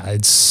 Well, yeah,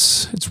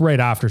 it's right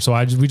after. So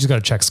we just got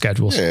to check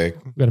schedules. Yeah,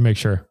 We got to make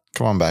sure.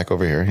 come on back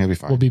over here. He'll be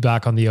fine. We'll be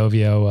back on the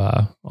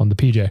OVO on the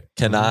PJ.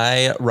 Can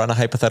I run a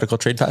hypothetical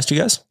trade past you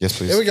guys? Yes,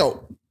 please. Here we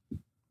go.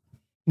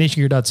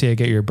 NationGear.ca,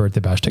 get your birthday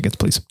bash tickets,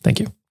 please. Thank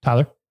you.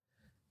 Tyler?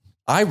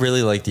 I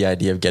really like the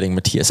idea of getting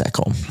Matthias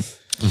Ekholm.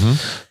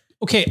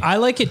 Okay, I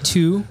like it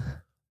too,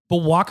 but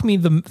walk me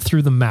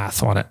through the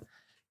math on it.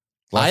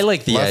 I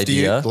like the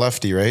idea.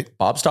 Lefty, right?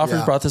 Bob Stauffer's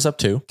Yeah. brought this up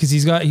too. Because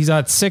he's got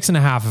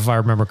 6.5, if I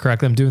remember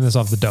correctly. I'm doing this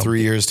off the dome.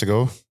 3 years to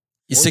go.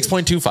 He's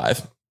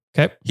 6.25.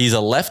 Okay. He's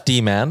a left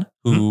D man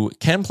who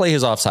can play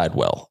his offside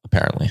well,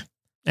 apparently.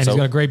 And So- he's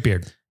got a great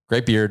beard.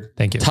 Great beard.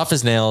 Thank you. Tough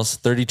as nails,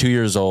 32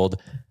 years old.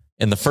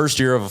 In the first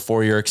year of a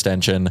 4-year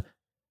extension,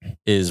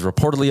 is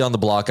reportedly on the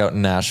block out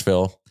in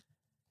Nashville.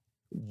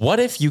 What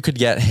if you could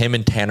get him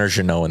and Tanner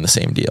Jeannot in the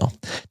same deal?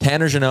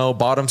 Tanner Jeannot,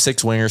 bottom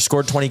 6 winger,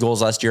 scored 20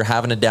 goals last year,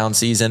 having a down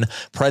season.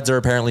 Preds are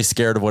apparently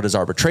scared of what his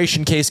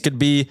arbitration case could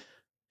be.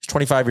 He's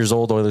 25 years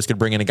old. Oilers could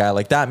bring in a guy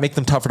like that, make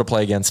them tougher to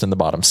play against in the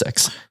bottom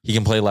 6. He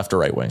can play left or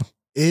right wing.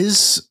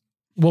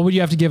 What would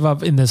you have to give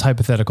up in this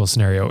hypothetical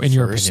scenario, in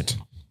your First,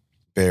 opinion?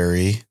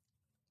 Barry.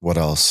 What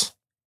else?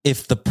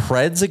 If the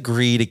Preds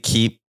agree to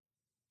keep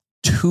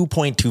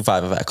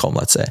 2.25 of Ekholm,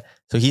 let's say,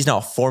 so he's now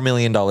a $4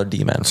 million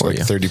D-man It's for like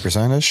you.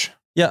 30%ish.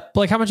 Yeah. But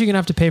like, how much are you going to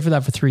have to pay for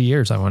that for 3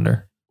 years, I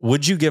wonder?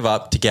 Would you give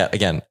up to get,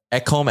 again,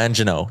 Ekholm and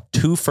Jeannot,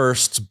 2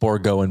 firsts,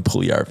 Borgo and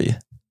Puljujarvi?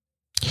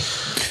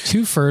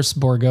 2 firsts,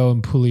 Borgo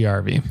and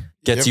Puljujarvi.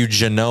 Gets you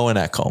Jeannot and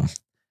Ekholm.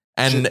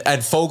 And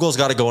Fogel's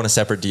got to go on a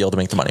separate deal to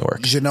make the money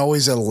work. Jeannot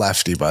is a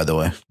lefty, by the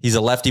way. He's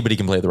a lefty, but he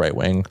can play the right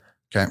wing.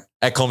 Okay.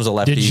 Ekholm's a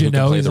lefty Did who you can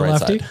know play he's the a right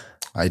lefty? side.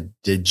 I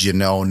did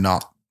Jeannot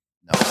not.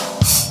 No.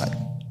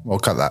 We'll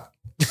cut that.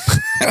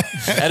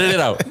 Edit it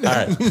out. All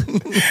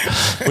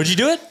right. Would you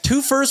do it?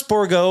 2 firsts,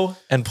 Borgo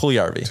and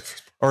Puljujarvi?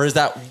 Or is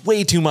that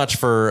way too much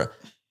for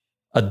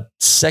a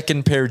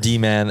second pair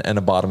D-man and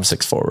a bottom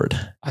 6 forward?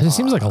 It just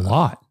seems like a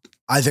lot.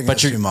 I think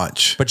that's you're- too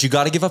much. But you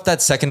got to give up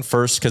that second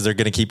first because they're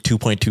going to keep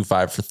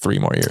 2.25 for 3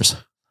 more years.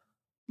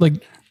 Like,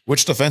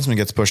 Which defenseman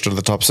gets pushed into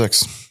the top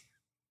 6?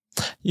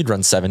 You'd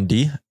run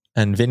 7D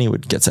and Vinny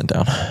would get sent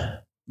down.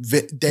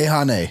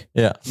 Desharnais.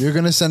 Yeah. You're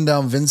going to send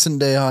down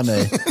Vincent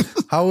Desharnais.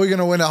 How are we going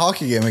to win a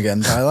hockey game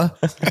again, Tyler?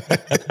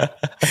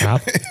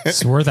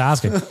 it's worth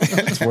asking.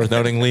 It's worth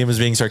noting Liam is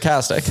being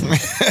sarcastic.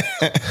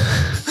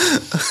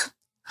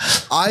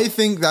 I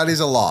think that is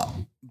a lot,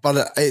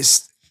 but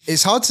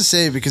it's hard to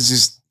say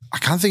because I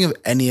can't think of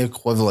any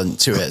equivalent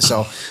to it.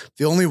 So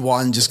the only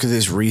one, just because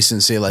it's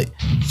recency, like,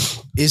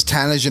 is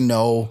Tanner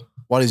Jeannot,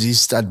 what is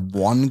he had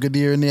 1 good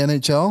year in the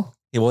NHL?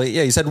 Well,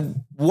 yeah, he's had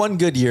 1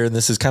 good year and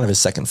this is kind of his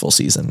second full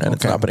season and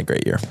it's Okay. not been a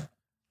great year.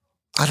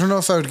 I don't know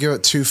if I would give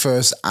it 2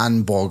 firsts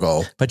and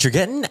Borgo. But you're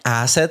getting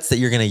assets that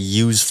you're going to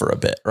use for a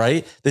bit,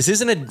 right? This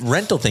isn't a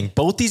rental thing.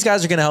 Both these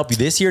guys are going to help you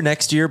this year,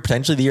 next year,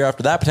 potentially the year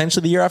after that,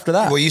 potentially the year after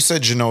that. Well, you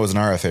said Jeannot was an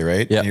RFA,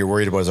 right? Yeah. And you're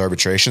worried about his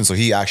arbitration. So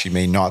he actually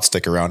may not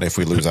stick around if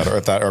we lose that, or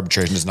if that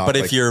arbitration is not. But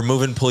if you're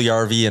moving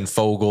Puljujarvi and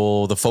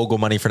Fogel, the Fogel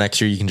money for next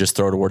year, you can just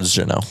throw towards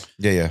Jeannot.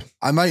 Yeah.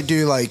 I might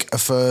do like a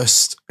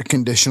first, a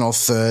conditional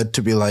third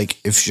to be like,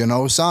 if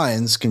Jeannot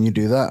signs, can you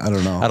do that? I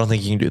don't know. I don't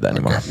think you can do that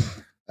anymore.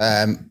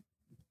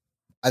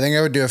 I think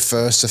I would do a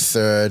first, a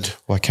third,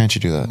 Why can't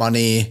you do that?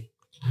 money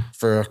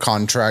for a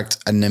contract,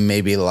 and then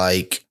maybe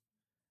like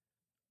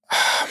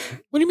What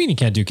do you mean you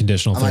can't do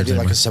conditional I might thirds do like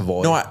anymore? a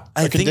Savoy. No,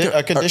 I think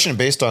A condition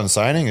based on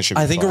signing, it should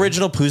be I think fine.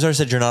 original Puzar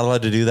said you're not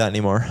allowed to do that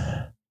anymore.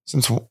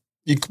 Since you,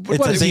 It's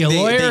What, a is he thing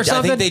a lawyer or I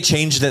something? think they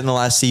changed it in the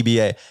last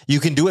CBA. You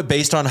can do it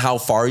based on how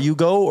far you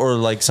go or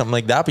like something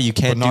like that, but you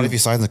but can't not do if you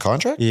sign the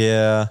contract?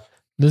 Yeah,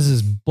 This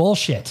is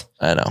bullshit.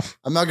 I know.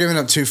 I'm not giving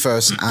up 2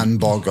 firsts and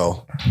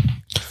Borgo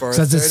for a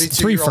So it's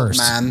 3 32-year-old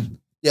firsts. man.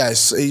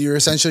 Yes, you're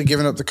essentially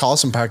giving up the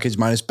Carlson package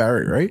minus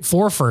Barry, right?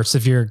 4 firsts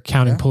if you're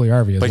counting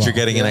Puljujarvi as But well. you're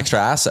getting an extra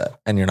asset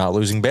and you're not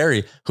losing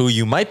Barry, who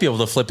you might be able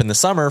to flip in the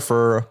summer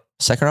for a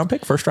second round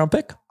pick, first round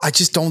pick. I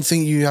just don't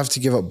think you have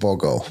to give up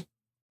Borgo.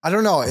 I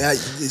don't know.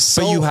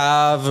 But you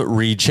have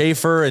Reed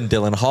Schaefer and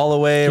Dylan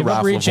Holloway, Give up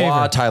Ralph Reed Lavoie,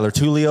 Schaefer. Tyler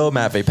Tullio,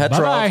 Matvey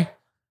Petrov. Bye-bye.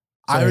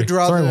 I would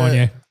rather. Sorry,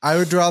 Wanye. I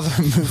would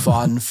rather move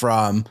on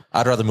from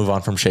I'd rather move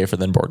on from Schaefer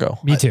than Borgo.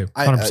 Me too.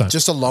 100%.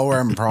 just a lower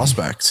end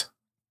prospect.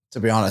 To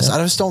be honest, I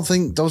just don't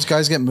think those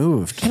guys get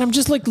moved. And I'm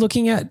just like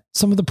looking at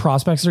some of the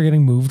prospects that are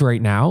getting moved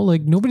right now.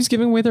 Like nobody's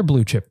giving away their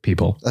blue chip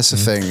people. That's the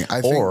thing. I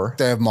Or- think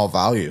they have more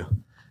value.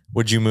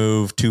 Would you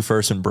move 2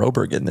 firsts and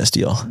Broberg in this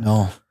deal?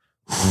 No,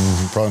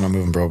 Probably not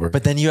moving Broberg.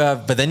 But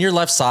then your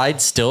left side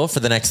still for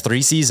the next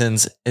 3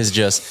 seasons is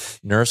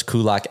just Nurse,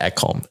 Kulak,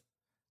 Ekholm.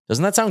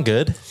 Doesn't that sound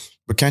good?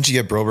 But can't you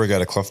get Broberg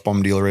at a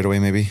Clefbaum deal right away,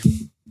 maybe?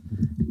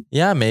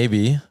 Yeah,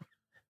 maybe.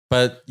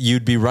 But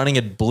you'd be running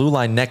a blue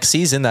line next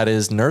season that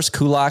is Nurse,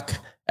 Kulak,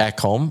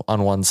 Ekholm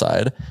on one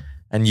side.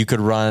 And you could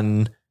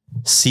run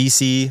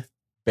Cece,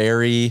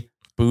 Barry,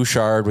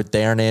 Bouchard with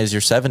Desharnais as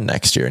your 7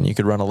 next year. And you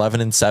could run 11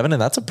 and 7.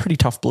 And that's a pretty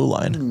tough blue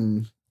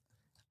line.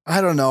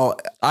 I don't know.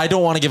 I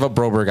don't want to give up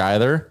Broberg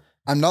either.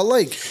 I'm not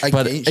like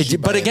But against you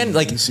but by again, any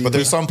like- means. But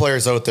there's some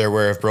players out there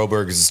where if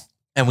Broberg's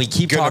And we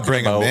keep Gonna talking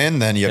bring about them in,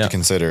 then you have Yeah. to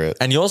consider it.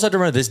 And you also have to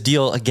remember this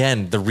deal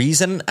again. The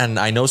reason, and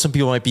I know some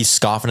people might be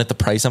scoffing at the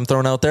price I'm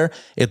throwing out there,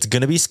 it's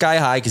going to be sky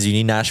high because you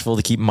need Nashville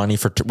to keep money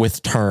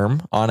with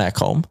term on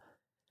Ekholm,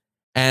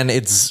 and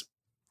it's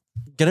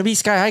going to be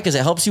sky high because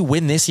it helps you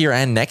win this year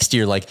and next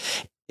year. Like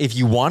if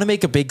you want to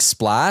make a big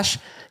splash,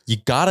 you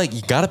gotta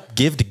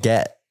give to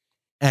get.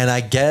 And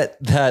I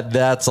get that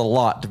that's a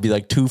lot to be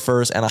like 2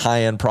 firsts and a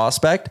high end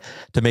prospect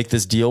to make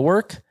this deal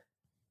work.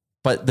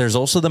 But there's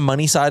also the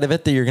money side of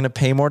it that you're going to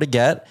pay more to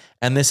get.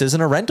 And this isn't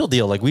a rental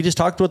deal. Like we just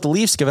talked about the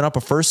Leafs giving up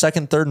a first,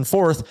 second, third, and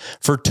fourth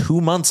for 2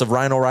 months of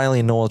Ryan O'Reilly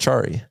and Noel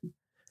Acciari.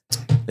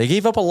 They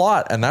gave up a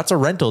lot, and that's a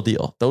rental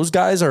deal. Those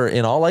guys are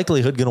in all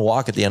likelihood going to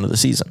walk at the end of the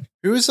season.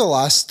 Who was the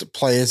last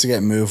player to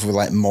get moved with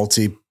like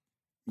multi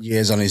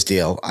years on his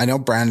deal? I know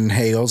Brandon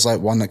Hagel's like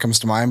one that comes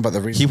to mind, but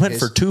the reason He went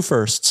for 2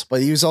 firsts.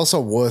 but he was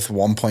also worth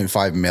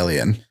 1.5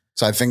 million.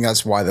 So I think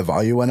that's why the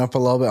value went up a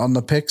little bit on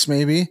the picks,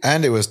 maybe.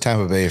 And it was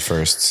Tampa Bay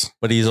firsts.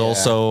 But he's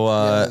also,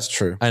 Yeah, that's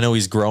true. I know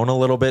he's grown a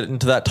little bit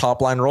into that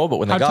top line role, but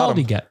when they How got tall him,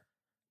 did he get?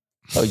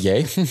 oh,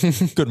 yay.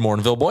 Good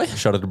Mornville boy.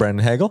 Shout out to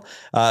Brandon Hagel.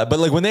 But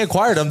like when they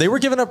acquired him, they were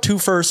giving up 2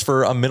 firsts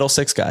for a middle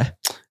 6 guy,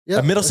 Yeah,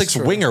 a middle that's 6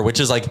 true. winger, which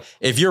is like,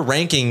 if you're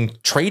ranking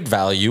trade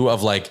value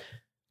of like,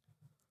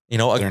 you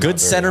know, a They're good not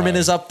very centerman high.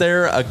 is up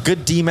there, a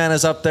good D-man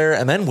is up there,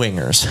 and then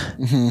wingers.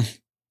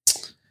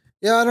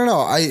 Yeah, I don't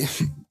know.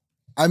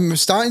 I'm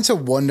starting to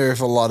wonder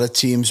if a lot of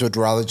teams would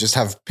rather just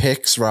have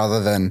picks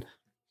rather than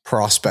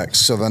prospects,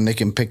 so then they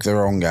can pick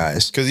their own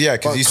guys. Because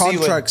But you see when,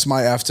 contracts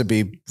might have to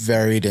be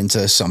varied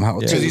into somehow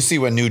too. because you see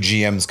when new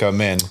GMs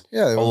come in,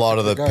 Yeah, they a want lot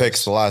of the guys.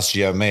 picks the last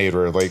GM made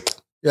were like,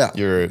 Yeah, we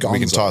can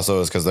Gonzo. toss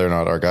those because they're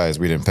not our guys.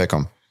 We didn't pick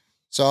them.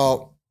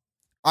 So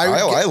I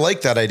I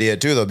like that idea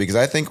too, though, because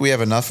I think we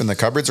have enough in the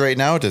cupboards right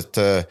now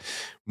to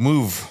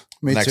move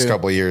Me next too.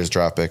 couple of years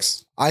draft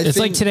picks. It's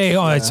like today.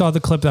 Oh, I saw the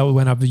clip that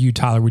went up with you,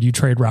 Tyler. Would you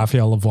trade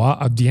Raphael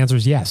Lavoie? The answer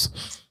is yes.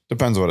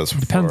 Depends what it's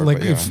Depends. for. Like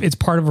but yeah. if it's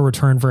part of a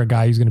return for a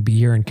guy who's going to be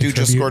here and Dude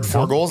contribute. just scored and 4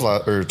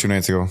 help. goals 2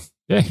 nights ago.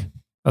 Yeah,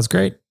 that's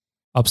great.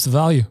 Ups the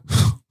value.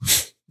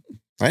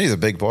 And he's a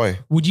big boy.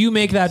 Would you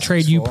make that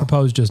trade you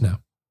proposed just now?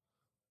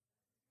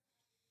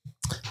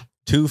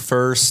 2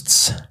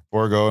 firsts.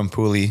 Borgo and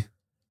Pooley.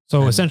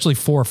 So essentially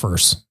 4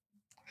 firsts.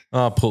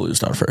 Oh,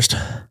 Pulu's not first.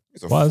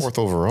 He's a Was. 4th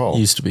overall. He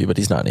used to be, but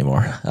he's not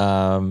anymore.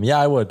 Yeah,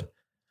 I would.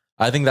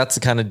 I think that's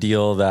the kind of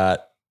deal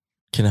that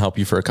can help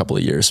you for a couple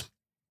of years.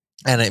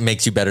 And it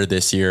makes you better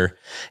this year.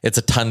 It's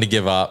a ton to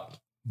give up,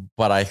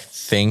 but I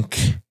think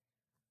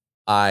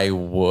I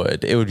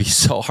would. It would be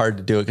so hard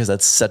to do it because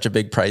that's such a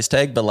big price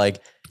tag. But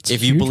like, It's a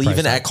if you huge believe price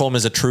in tag. Ekholm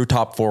as a true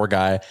top 4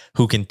 guy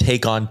who can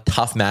take on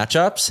tough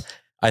matchups,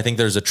 I think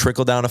there's a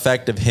trickle down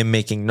effect of him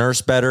making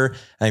Nurse better.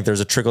 I think there's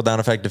a trickle down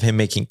effect of him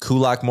making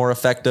Kulak more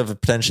effective,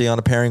 potentially on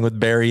a pairing with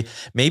Barry.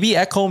 Maybe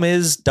Ekholm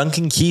is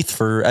Duncan Keith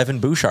for Evan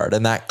Bouchard,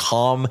 and that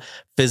calm,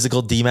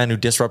 physical D-man who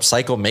disrupts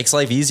cycle makes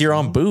life easier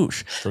on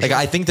Bouch. Like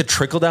I think the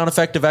trickle down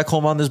effect of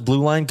Ekholm on this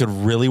blue line could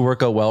really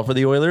work out well for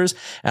the Oilers.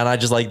 And I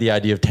just like the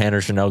idea of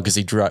Tanner Chanel because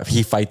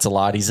he fights a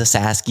lot. He's a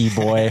Sasky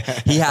boy.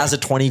 He has a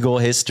 20-goal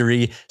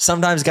history.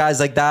 Sometimes guys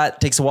like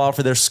that takes a while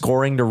for their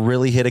scoring to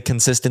really hit a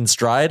consistent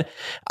stride.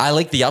 I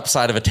like the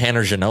upside of a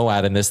Tanner Janot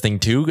ad in this thing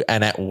too.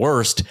 And at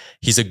worst,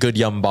 he's a good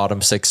young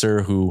bottom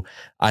sixer who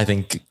I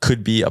think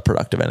could be a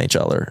productive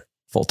NHLer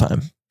full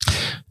time.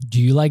 Do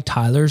you like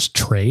Tyler's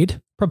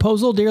trade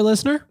proposal, dear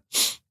listener?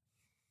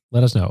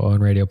 Let us know on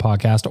Radio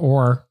Podcast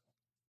or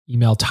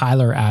email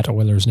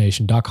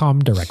Tyler@OilersNation.com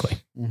directly.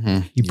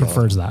 He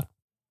prefers that.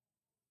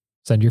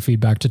 Send your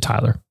feedback to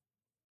Tyler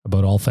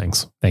about all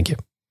things. Thank you.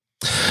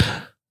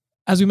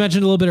 As we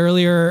mentioned a little bit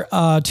earlier,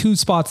 2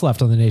 spots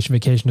left on the Nation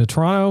Vacation to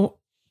Toronto,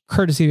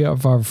 courtesy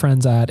of our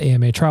friends at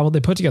AMA Travel. They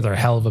put together a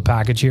hell of a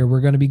package here.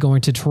 We're going to be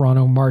going to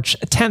Toronto March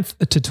 10th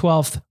to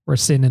 12th. We're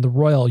sitting in the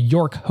Royal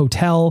York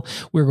Hotel.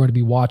 We're going to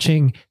be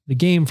watching the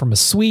game from a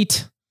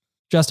suite.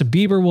 Justin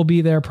Bieber will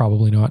be there.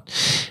 Probably not.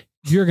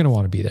 You're going to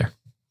want to be there.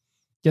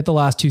 Get the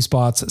last 2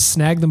 spots.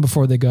 Snag them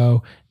before they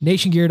go.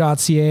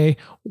 Nationgear.ca.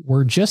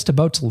 We're just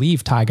about to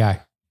leave, Ty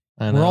Guy.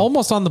 We're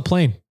almost on the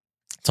plane.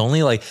 It's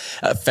only like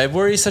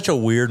February is such a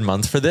weird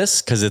month for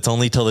this because it's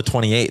only till the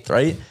 28th,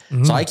 right?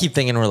 So I keep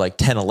thinking we're like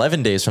 10,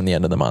 11 days from the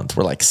end of the month.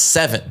 We're like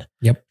 7,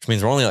 Yep. which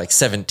means we're only like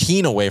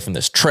 17 away from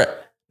this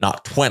trip,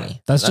 not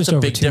 20. That's just a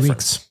over big 2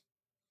 difference.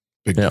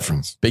 Big Yeah.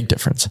 difference. Big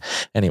difference.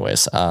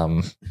 Anyways,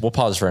 we'll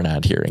pause for an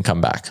ad here and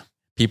come back.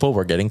 People,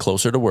 we're getting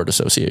closer to word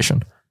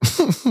association.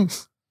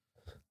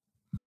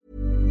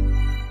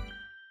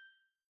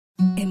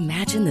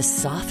 Imagine the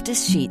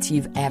softest sheets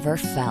you've ever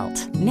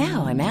felt.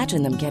 Now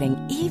imagine them getting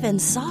even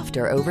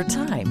softer over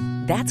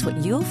time. That's what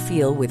you'll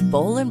feel with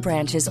Boll &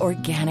 Branch's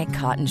organic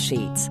cotton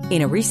sheets.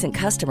 In a recent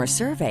customer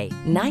survey,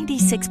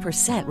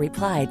 96%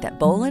 replied that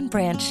Boll &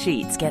 Branch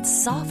sheets get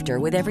softer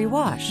with every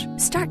wash.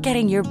 Start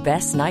getting your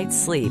best night's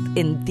sleep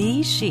in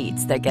these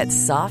sheets that get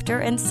softer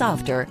and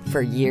softer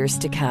for years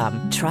to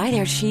come. Try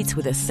their sheets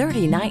with a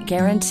 30-night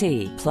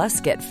guarantee. Plus,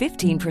 get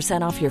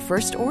 15% off your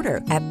first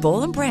order at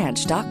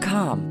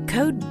bollandbranch.com.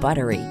 Code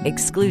BUTTERY.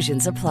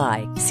 Exclusions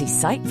apply. See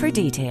site for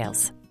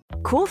details.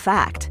 Cool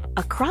fact,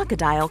 a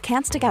crocodile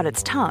can't stick out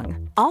its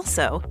tongue.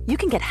 Also, you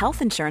can get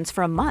health insurance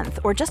for a month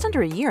or just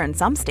under a year in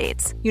some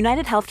states.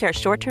 United Healthcare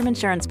short-term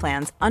insurance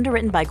plans,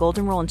 underwritten by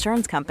Golden Rule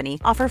Insurance Company,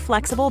 offer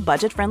flexible,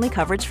 budget-friendly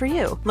coverage for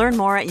you. Learn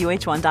more at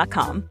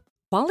uh1.com.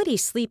 Quality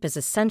sleep is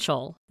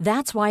essential.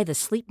 That's why the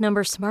Sleep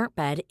Number Smart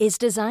Bed is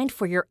designed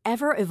for your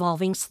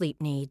ever-evolving sleep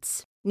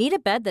needs. Need a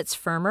bed that's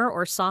firmer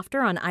or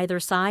softer on either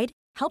side?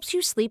 Helps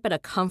you sleep at a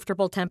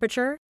comfortable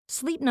temperature?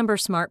 Sleep Number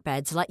Smart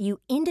Beds let you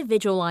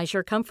individualize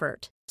your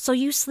comfort, so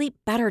you sleep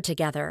better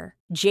together.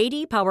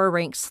 JD Power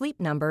ranks Sleep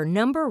Number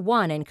number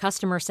 1 in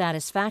customer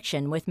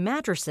satisfaction with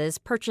mattresses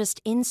purchased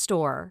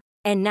in-store.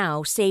 And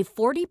now, save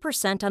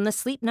 40% on the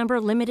Sleep Number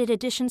Limited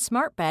Edition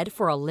Smart Bed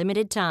for a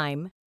limited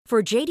time.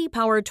 For JD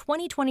Power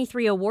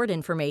 2023 award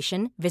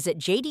information, visit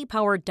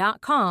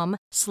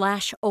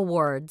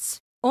jdpower.com/awards.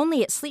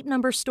 Only at Sleep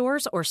Number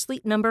stores or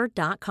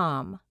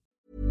sleepnumber.com.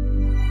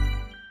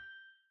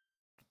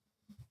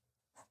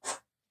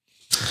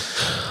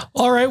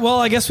 All right. Well,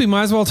 I guess we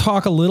might as well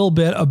talk a little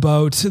bit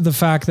about the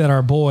fact that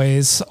our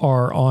boys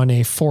are on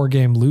a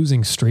 4-game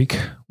losing streak,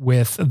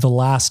 with the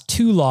last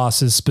 2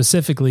 losses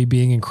specifically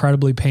being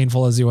incredibly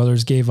painful as the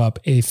Oilers gave up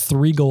a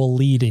 3-goal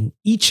lead in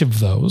each of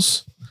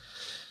those.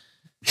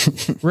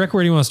 Rick,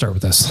 where do you want to start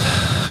with this?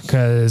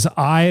 Because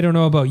I don't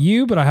know about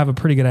you, but I have a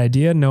pretty good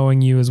idea,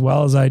 knowing you as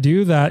well as I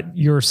do, that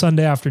your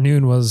Sunday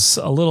afternoon was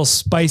a little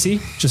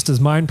spicy, just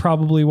as mine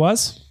probably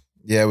was.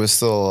 Yeah, it was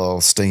still a little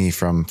stingy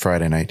from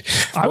Friday night.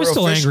 I was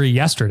still angry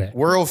yesterday.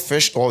 We're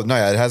official. Oh, no,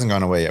 it hasn't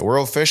gone away yet. We're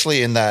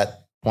officially in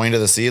that point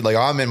of the seed. Like,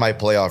 I'm in my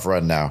playoff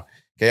run now.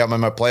 Okay, I'm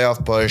in my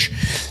playoff push.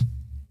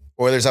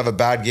 Oilers have a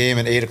bad game,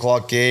 an 8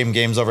 o'clock game.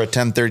 Game's over at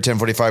 10:30,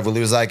 10:45. We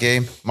lose that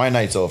game. My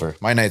night's over.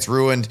 My night's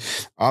ruined.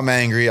 I'm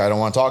angry. I don't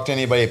want to talk to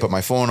anybody. I put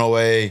my phone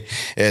away.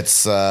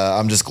 It's,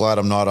 I'm just glad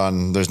I'm not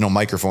on, there's no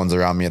microphones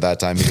around me at that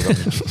time,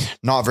 because I'm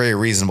not very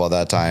reasonable at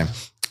that time.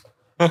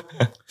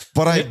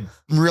 But I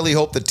really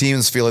hope the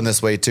team's feeling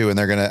this way too, and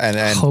they're gonna. And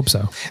hope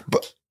so.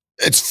 But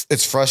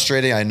it's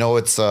frustrating. I know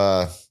it's.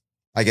 I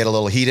get a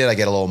little heated. I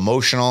get a little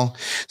emotional,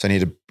 so I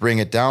need to bring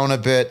it down a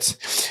bit.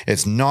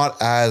 It's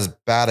not as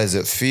bad as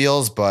it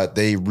feels, but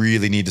they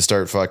really need to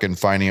start fucking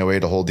finding a way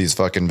to hold these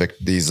fucking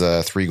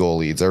 3-goal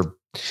leads.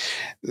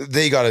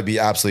 They got to be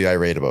absolutely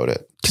irate about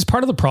it. Because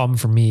part of the problem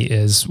for me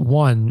is,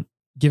 one,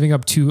 giving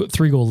up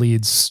 3-goal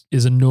leads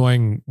is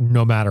annoying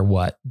no matter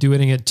what.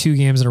 Doing it 2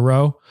 games in a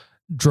row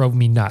drove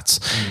me nuts.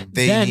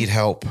 They need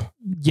help.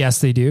 Yes,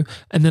 they do.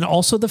 And then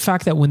also the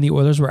fact that when the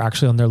Oilers were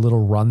actually on their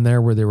little run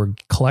there, where they were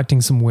collecting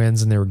some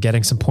wins and they were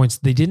getting some points,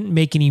 they didn't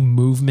make any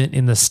movement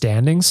in the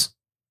standings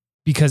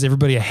because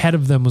everybody ahead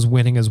of them was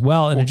winning as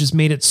well. And it just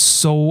made it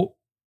so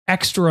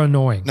extra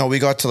annoying. No, we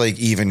got to like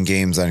even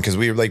games then, because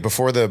we were like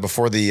before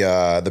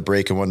the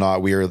break and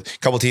whatnot, we were, a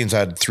couple teams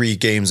had 3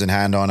 games in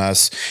hand on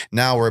us.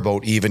 Now we're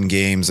about even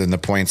games, and the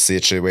points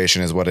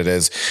situation is what it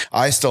is.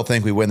 I still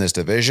think we win this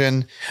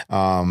division,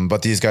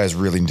 but these guys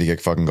really need to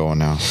get fucking going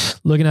now.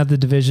 Looking at the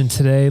division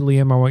today,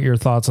 Liam, I want your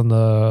thoughts on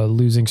the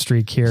losing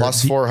streak here.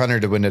 Plus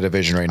 400 to win the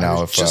division right now.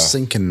 I was just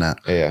thinking that.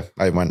 Yeah,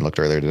 I went and looked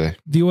earlier today.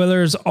 The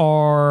Oilers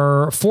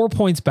are 4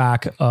 points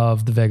back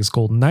of the Vegas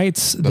Golden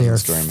Knights. They are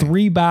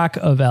 3 back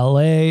of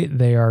LA.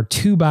 They are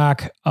 2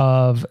 back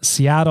of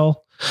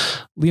Seattle.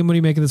 Liam, what do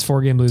you make of this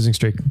 4-game losing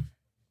streak?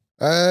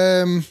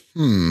 It's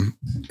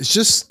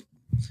just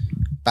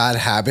bad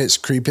habits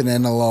creeping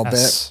in a little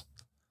bit.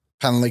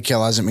 Penalty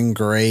kill hasn't been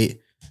great.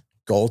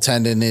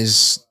 Goaltending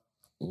is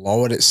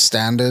low at its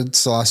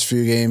standards the last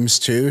few games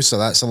too, so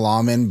that's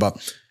alarming.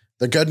 But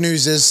the good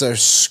news is they're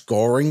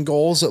scoring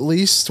goals at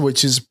least,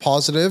 which is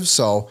positive.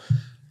 So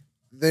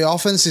the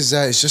offense is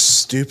there. It's just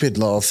stupid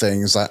little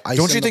things. Like,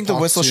 don't you think the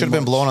whistle should have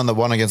been blown on the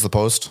one against the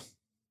post?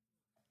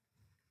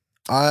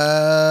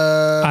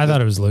 I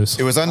thought it was loose.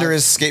 It was under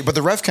his skate, but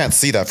the ref can't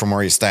see that from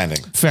where he's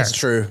standing. Fair. That's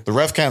true. The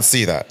ref can't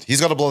see that. He's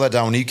got to blow that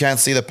down. When you can't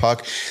see the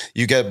puck,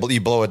 you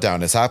blow it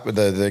down. It's happened.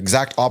 The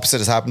exact opposite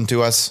has happened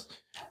to us.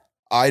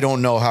 I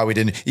don't know how he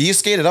didn't. He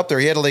skated up there.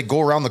 He had to like go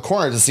around the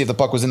corner to see if the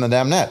puck was in the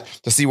damn net,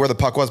 to see where the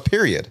puck was,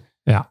 period.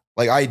 Yeah.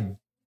 Like, I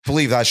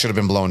believe that should have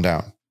been blown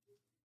down.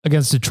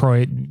 Against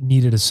Detroit,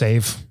 needed a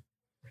save.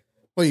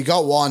 Well, you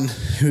got one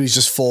who's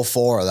just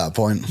 4-4 at that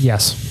point.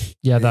 Yes.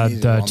 Yeah, that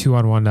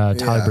 2-on-1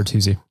 Tyler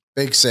Bertuzzi.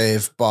 Big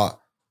save, but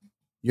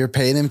you're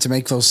paying him to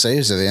make those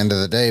saves at the end of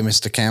the day,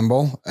 Mr.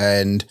 Campbell.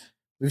 And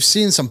we've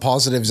seen some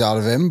positives out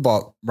of him,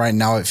 but right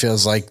now it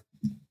feels like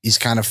he's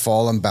kind of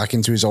fallen back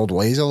into his old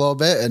ways a little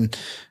bit. And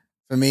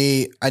for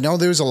me, I know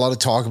there was a lot of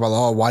talk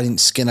about, why didn't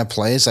Skinner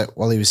play? It's like,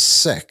 well, he was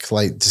sick.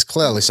 Like, there's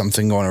clearly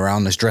something going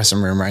around this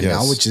dressing room right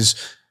now, which is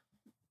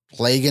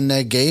plaguing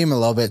their game a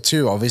little bit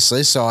too,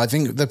 obviously. So I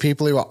think the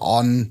people who are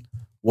on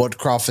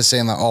Woodcroft are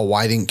saying like, oh,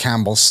 why did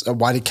Campbell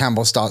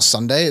start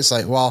Sunday? It's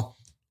like, well,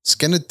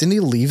 Skinner, didn't he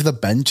leave the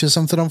bench or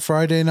something on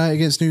Friday night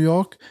against New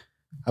York?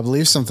 I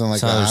believe something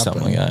like that.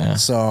 Something like that, yeah.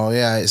 So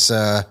yeah, it's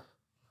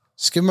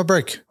just give him a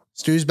break.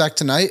 Stu's back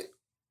tonight.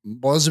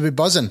 Boys will be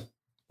buzzing.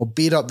 We'll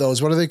beat up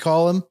those. What do they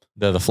call them?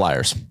 They're the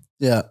Flyers.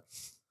 Yeah.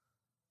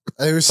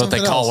 That's what they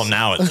call them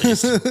now, at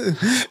least.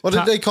 What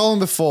did they call them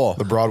before?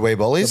 The Broadway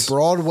Bullies? The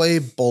Broadway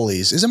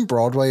Bullies. Isn't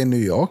Broadway in New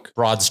York?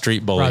 Broad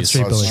Street Bullies.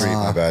 Broad Street Bullies.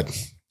 My bad.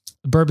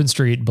 Bourbon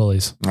Street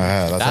Bullies.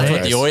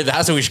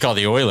 That's what we should call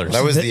the Oilers.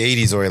 That was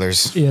the 80s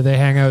Oilers. Yeah, they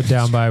hang out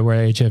down by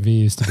where HFV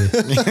used to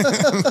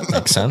be.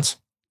 Makes sense.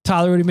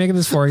 Tyler, what are you making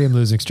this 4-game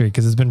losing streak?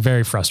 Because it's been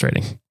very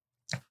frustrating.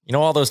 You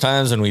know, all those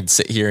times when we'd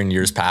sit here in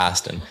years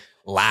past and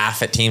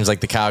laugh at teams like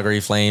the Calgary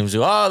Flames who,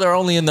 they're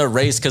only in the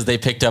race because they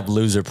picked up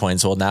loser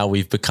points. Well, now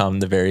we've become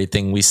the very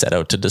thing we set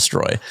out to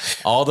destroy.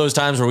 All those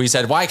times where we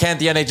said, why can't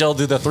the NHL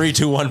do the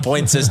 3-2-1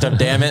 point system?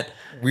 Damn it.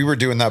 We were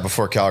doing that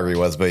before Calgary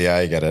was, but yeah,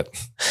 I get it.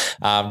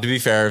 To be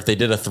fair, if they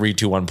did a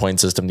 3-2-1 point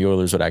system, the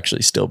Oilers would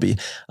actually still be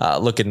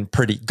looking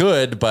pretty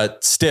good,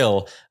 but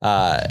still,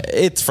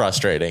 it's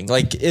frustrating.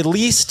 Like, at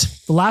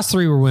least the last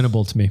 3 were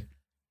winnable to me.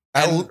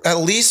 At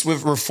least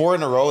we're 4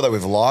 in a row that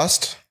we've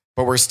lost,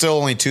 but we're still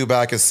only 2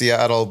 back of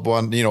Seattle,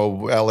 1,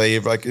 LA.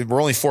 Like,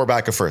 we're only 4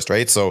 back of first,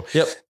 right? So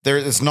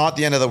it's not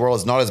the end of the world.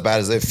 It's not as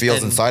bad as it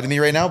feels inside of me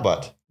right now,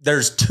 but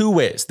there's 2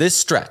 ways this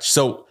stretch.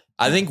 So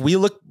I think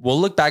we'll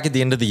look back at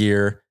the end of the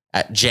year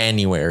at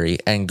January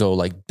and go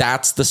like,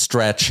 that's the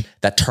stretch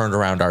that turned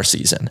around our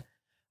season.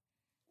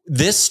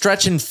 This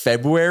stretch in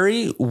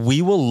February,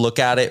 we will look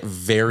at it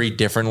very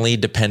differently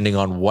depending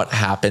on what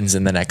happens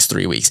in the next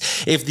 3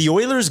 weeks. If the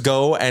Oilers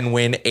go and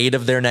win 8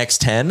 of their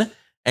next 10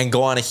 and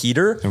go on a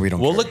heater,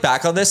 we'll look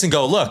back on this and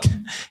go, look,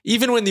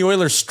 even when the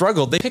Oilers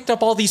struggled, they picked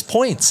up all these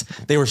points.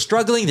 They were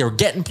struggling. They were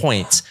getting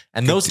points,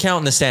 and those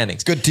count in the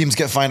standings. Good teams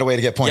find a way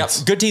to get points.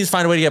 Yep, good teams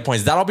find a way to get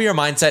points. That'll be your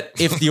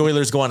mindset if the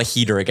Oilers go on a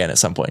heater again at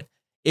some point.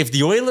 If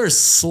the Oilers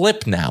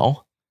slip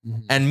now,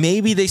 and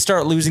maybe they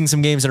start losing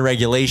some games in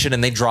regulation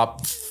and they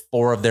drop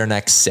 4 of their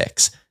next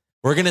 6,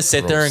 we're going to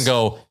sit there and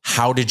go,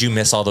 how did you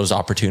miss all those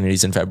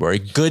opportunities in February?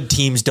 Good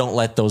teams don't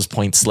let those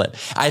points slip.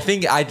 I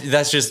think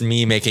that's just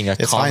me making a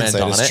comment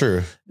on it.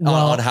 True.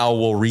 On how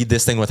we'll read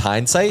this thing with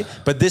hindsight.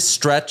 But this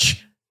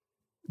stretch,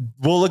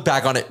 we'll look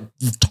back on it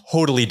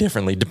totally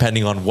differently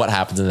depending on what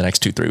happens in the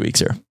next 2-3 weeks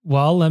here.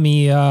 Well, let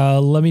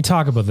me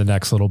talk about the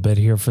next little bit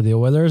here for the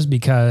Oilers,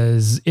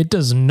 because it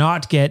does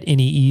not get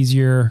any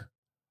easier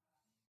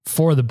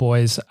for the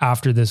boys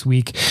after this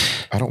week.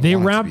 They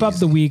ramp up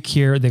the week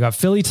here. They got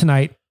Philly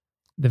tonight.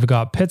 They've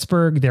got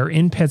Pittsburgh. They're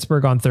in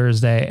Pittsburgh on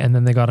Thursday, and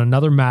then they got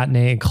another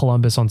matinee in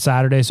Columbus on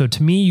Saturday. So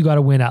to me, you got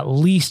to win at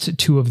least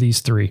 2 of these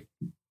 3.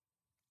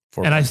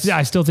 And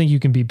I still think you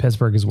can beat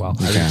Pittsburgh as well.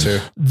 I do too.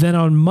 Then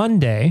on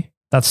Monday,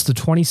 that's the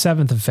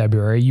 27th of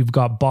February, you've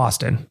got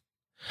Boston,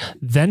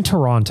 then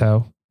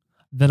Toronto,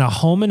 then a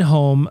home and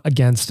home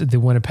against the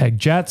Winnipeg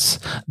Jets,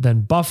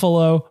 then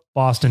Buffalo,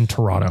 Boston,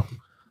 Toronto.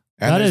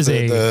 And that is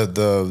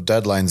the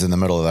deadline's in the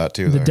middle of that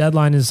too. The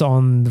deadline is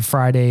on the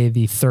Friday,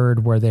 the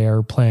 3rd, where they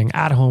are playing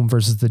at home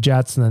versus the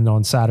Jets. And then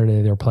on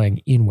Saturday, they're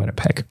playing in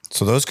Winnipeg.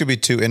 So those could be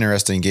 2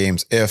 interesting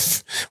games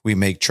if we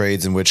make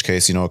trades, in which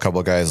case, a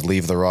couple of guys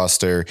leave the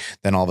roster.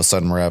 Then all of a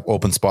sudden we're at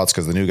open spots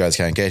because the new guys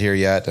can't get here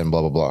yet and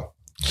blah, blah, blah.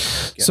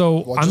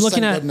 So I'm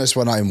looking at this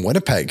one out in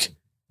Winnipeg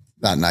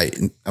that night,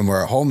 and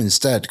we're at home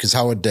instead. Because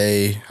how would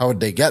they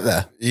get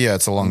there? Yeah,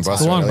 it's a long bus.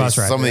 It's a long bus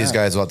ride. Some of these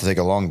guys will have to take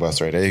a long bus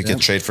ride. You can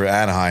trade for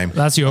Anaheim.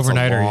 That's the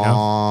overnighter,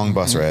 long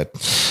bus ride.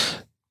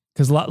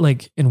 Because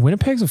in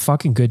Winnipeg's a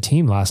fucking good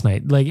team last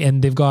night.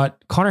 And they've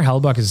got Connor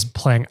Hellebuyck is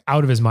playing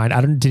out of his mind.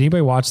 Did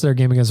anybody watch their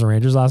game against the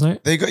Rangers last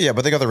night?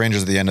 But they got the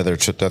Rangers at the end of their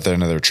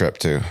trip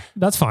too.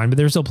 That's fine, but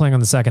they're still playing on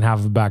the second half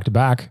of a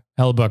back-to-back.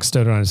 Hellebuyck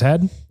stood on his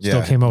head.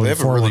 Still came out. They with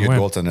have a really good win.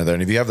 goaltender there,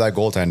 and if you have that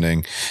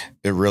goaltending,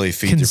 it really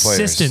feeds your players.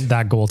 Consistent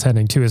that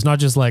goaltending too. It's not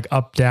just like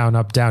up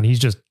down. He's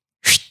just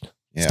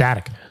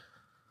static.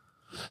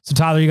 So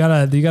Tyler, you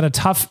got a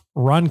tough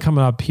run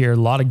coming up here. A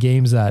lot of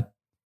games that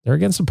they're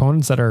against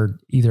opponents that are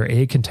either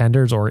A,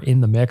 contenders, or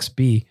in the mix,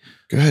 B.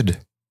 Good.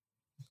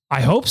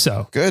 I hope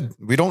so. Good.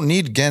 We don't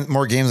need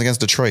more games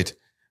against Detroit.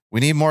 We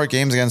need more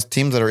games against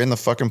teams that are in the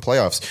fucking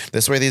playoffs.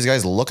 This way, these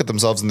guys look at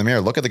themselves in the mirror,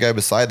 look at the guy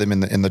beside them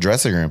in the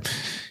dressing room,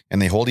 and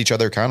they hold each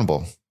other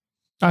accountable.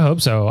 I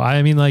hope so.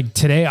 I mean, like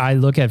today, I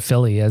look at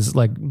Philly as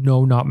like,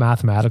 no, not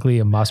mathematically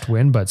a must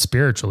win, but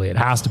spiritually it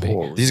has to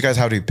be. These guys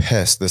have to be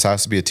pissed. This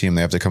has to be a team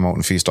they have to come out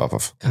and feast off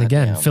of. And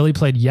again, Philly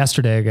played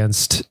yesterday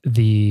against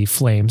the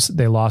Flames.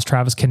 They lost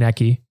Travis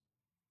Konecny,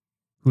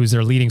 who's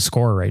their leading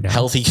scorer right now.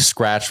 Healthy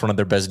scratched one of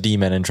their best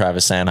D-men in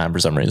Travis Sanheim for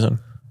some reason.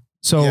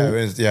 So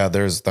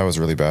that was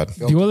really bad.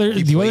 The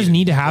Oilers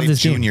need to have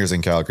this game. Juniors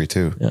in Calgary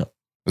too. Yeah, it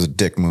was a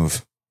dick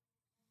move.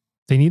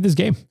 They need this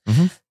game.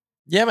 Mm-hmm.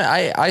 Yeah,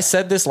 man, I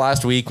said this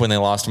last week when they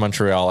lost to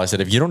Montreal. I said,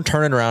 if you don't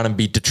turn it around and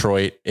beat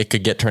Detroit, it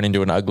could get turned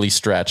into an ugly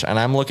stretch. And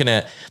I'm looking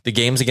at the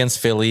games against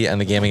Philly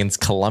and the game against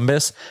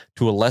Columbus,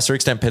 to a lesser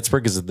extent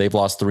Pittsburgh, because they've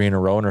lost 3 in a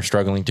row and are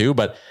struggling too.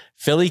 But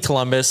Philly,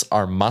 Columbus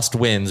are must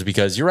wins,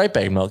 because you're right,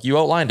 Bag Milk, you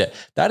outlined it.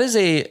 That is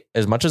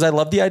as much as I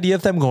love the idea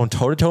of them going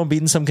toe to toe and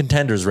beating some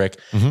contenders, Rick,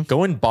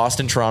 going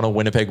Boston, Toronto,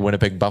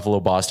 Winnipeg, Buffalo,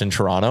 Boston,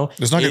 Toronto.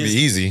 It's not going to be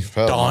easy.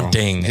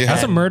 Daunting. Yeah.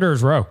 That's a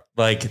murderer's row.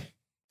 Like,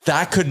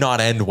 that could not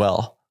end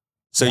well.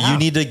 So you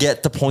need to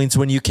get the points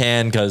when you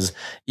can, because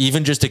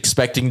even just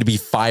expecting to be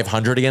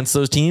 500 against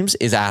those teams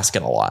is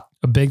asking a lot.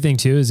 A big thing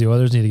too is the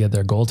Oilers need to get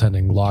their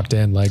goaltending locked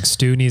in. Like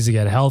Stu needs to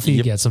get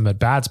healthy, get some at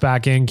bats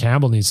back in.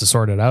 Campbell needs to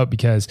sort it out,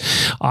 because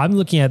I'm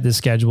looking at this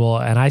schedule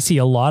and I see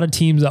a lot of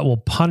teams that will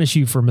punish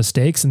you for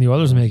mistakes, and the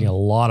Oilers are making a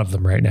lot of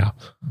them right now.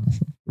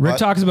 Rick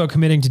talks about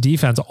committing to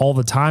defense all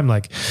the time.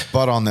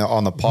 But on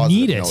the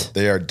positive note,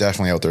 they are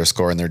definitely out there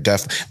scoring. They're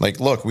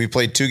look, we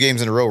played 2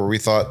 games in a row where we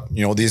thought,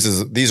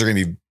 these are going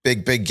to be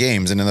big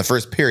games. And in the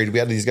first period, we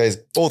had these guys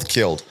both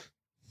killed.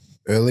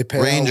 Early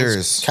payouts,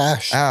 Rangers,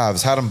 cash,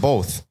 Avs had them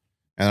both.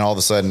 And then all of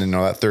a sudden,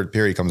 that third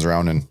period comes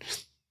around and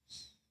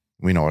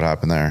we know what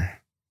happened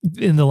there.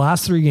 In the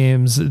last 3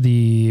 games,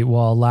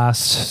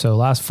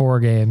 last 4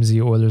 games,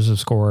 the Oilers have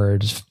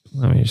scored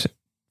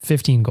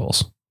 15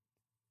 goals.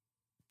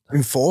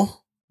 In 4?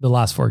 The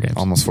last 4 games.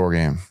 Almost 4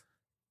 games.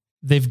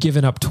 They've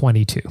given up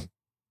 22.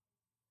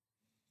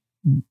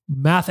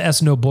 Math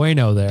es no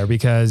bueno there,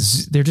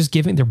 because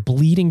they're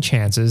bleeding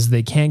chances.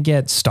 They can't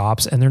get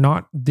stops, and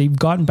they've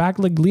gotten back,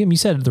 like Liam, you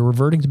said, they're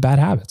reverting to bad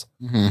habits.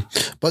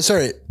 Mm-hmm. But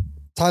sorry,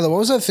 Tyler, what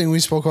was that thing we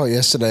spoke about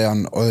yesterday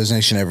on Oilers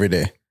Nation Every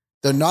Day?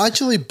 They're not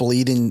actually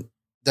bleeding.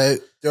 They're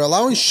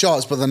allowing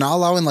shots, but they're not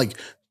allowing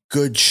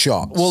good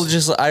shots. Well,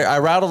 I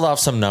rattled off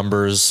some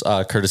numbers,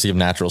 courtesy of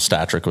Natural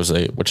Stat Trick,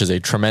 which is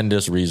a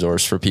tremendous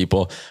resource for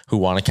people who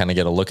want to kind of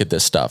get a look at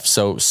this stuff.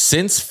 So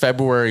since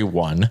February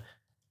 1,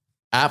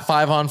 at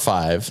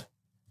 5-on-5,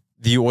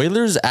 the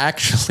Oilers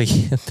actually,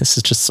 this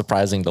is just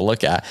surprising to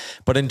look at,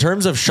 but in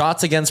terms of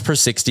shots against per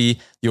 60,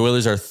 the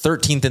Oilers are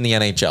 13th in the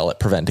NHL at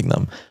preventing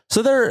them.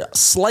 So they're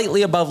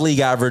slightly above league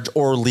average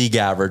or league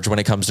average when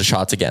it comes to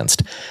shots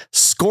against.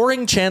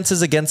 Scoring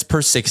chances against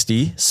per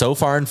 60 so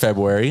far in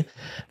February,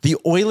 the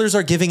Oilers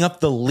are giving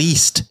up the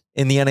least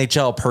in the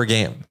NHL per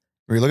game.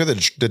 We look at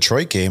the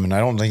Detroit game, and I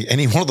don't think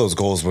any one of those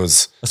goals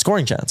was a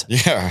scoring chance.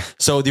 Yeah.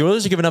 So the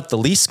Oilers are giving up the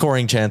least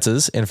scoring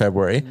chances in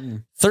February,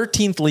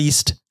 13th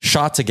least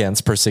shots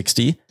against per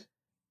 60.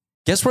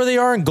 Guess where they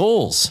are in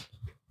goals?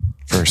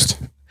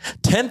 First.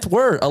 10th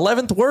worst,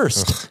 11th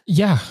worst. Ugh.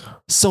 Yeah.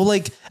 So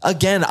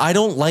again, I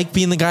don't like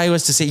being the guy who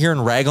has to sit here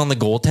and rag on the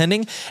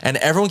goaltending, and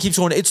everyone keeps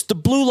going, it's the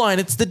blue line,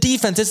 it's the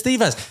defense, it's the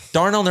defense.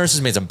 Darnell Nurse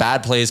has made some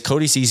bad plays.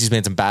 Cody Cece's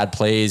made some bad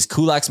plays.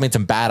 Kulak's made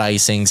some bad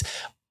icings.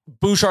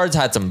 Bouchard's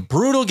had some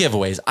brutal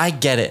giveaways. I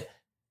get it.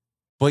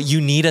 But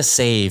you need a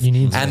save.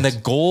 And the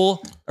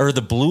goal or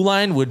the blue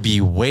line would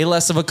be way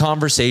less of a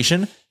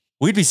conversation.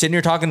 We'd be sitting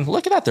here talking,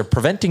 look at that. They're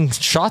preventing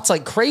shots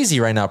like crazy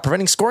right now,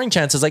 preventing scoring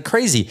chances like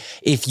crazy.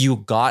 If you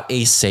got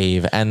a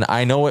save, and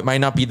I know it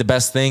might not be the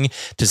best thing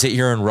to sit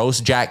here and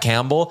roast Jack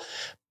Campbell,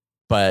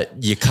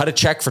 but you cut a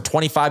check for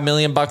 $25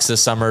 million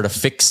this summer to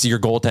fix your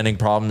goaltending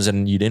problems,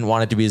 and you didn't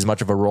want it to be as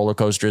much of a roller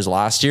coaster as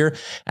last year.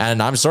 And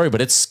I'm sorry,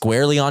 but it's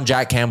squarely on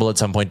Jack Campbell at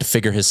some point to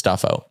figure his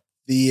stuff out.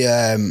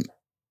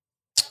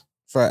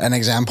 For an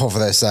example for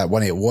this, that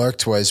when it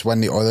worked was when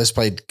the Oilers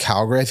played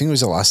Calgary. I think it was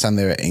the last time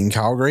they were in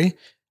Calgary,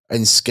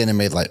 and Skinner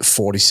made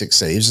 46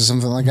 saves or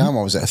something like that.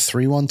 What was it, a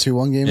 3-1,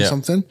 2-1 game or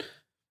something?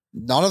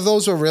 None of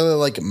those were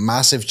really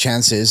massive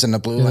chances, and the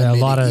blue line made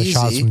a lot of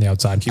shots from the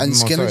outside. And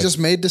Skinner just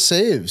made the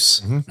saves.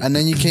 Mm-hmm. And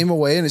then you came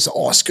away and it's,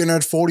 Skinner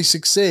had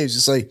 46 saves.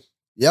 It's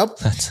yep.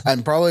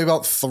 And probably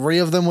about 3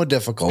 of them were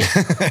difficult.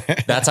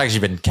 That's actually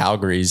been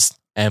Calgary's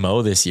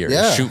MO this year.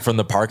 Yeah. Shoot from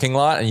the parking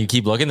lot, and you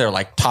keep looking, they're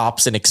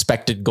tops and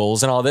expected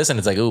goals and all this. And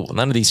it's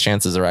none of these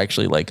chances are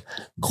actually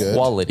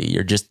quality.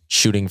 You're just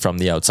shooting from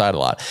the outside a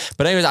lot.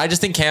 But anyways, I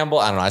just think Campbell,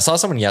 I don't know. I saw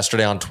someone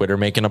yesterday on Twitter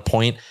making a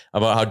point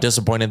about how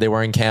disappointed they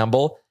were in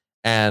Campbell.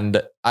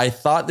 And I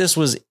thought this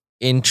was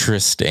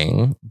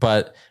interesting,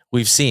 but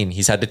we've seen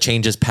he's had to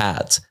change his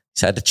pads.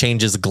 He's had to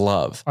change his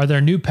glove. Are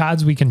there new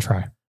pads we can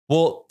try?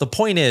 Well, the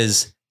point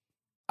is,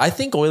 I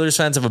think Oilers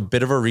fans have a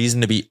bit of a reason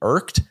to be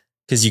irked,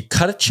 because you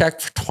cut a check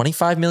for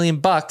 $25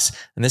 million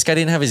and this guy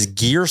didn't have his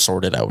gear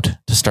sorted out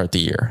to start the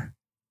year.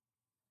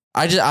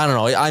 I don't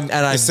know.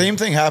 The same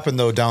thing happened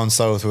though down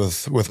south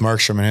with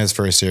Markstrom in his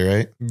first year,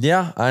 right?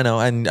 Yeah, I know.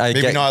 And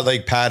maybe not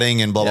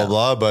padding and blah,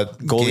 blah, but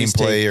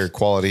gameplay or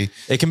quality.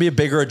 It can be a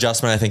bigger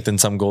adjustment, I think, than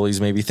some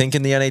goalies maybe think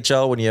in the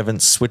NHL when you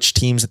haven't switched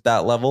teams at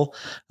that level.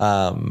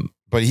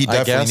 But he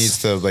definitely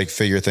needs to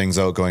figure things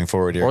out going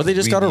forward here. Or they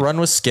just got to run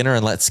with Skinner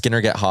and let Skinner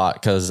get hot.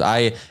 Because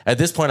at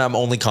this point, I'm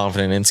only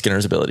confident in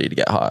Skinner's ability to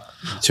get hot.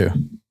 Too.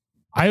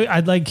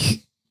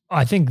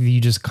 I think you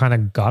just kind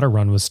of got to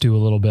run with Stu a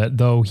little bit,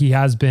 though he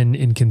has been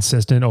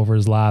inconsistent over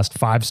his last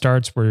 5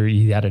 starts where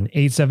he had an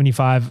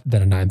 875,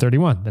 then a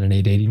 931, then an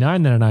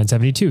 889, then a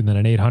 972, then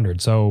an 800.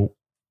 So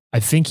I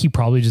think he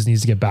probably just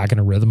needs to get back in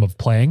a rhythm of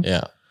playing.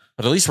 Yeah.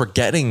 But at least we're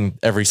getting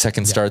every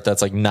second start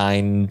that's like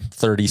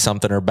 9:30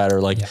 something or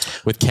better. Like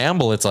with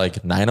Campbell, it's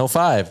like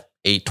 9:05,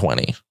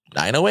 8:20,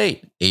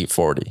 9:08,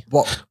 8:40.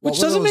 Which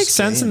doesn't make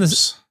sense in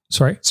this.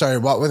 Sorry,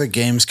 what were the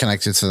games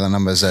connected to the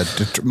numbers?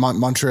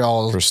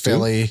 Montreal,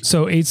 Philly.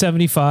 So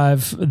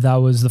 875, that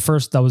was the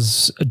first, that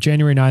was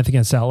January 9th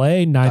against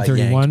LA.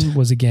 931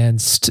 was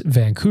against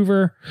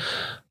Vancouver.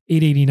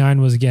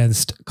 889 was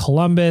against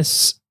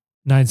Columbus.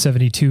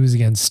 972 was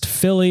against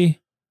Philly.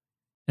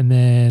 And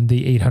then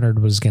the 800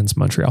 was against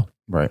Montreal.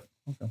 Right.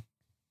 Okay.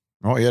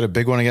 Oh, you had a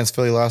big one against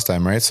Philly last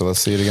time, right? So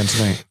let's see it again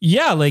tonight.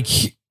 Yeah, like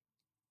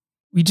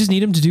we just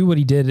need him to do what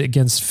he did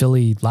against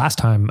Philly last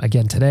time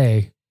again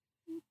today.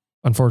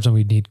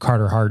 Unfortunately, we need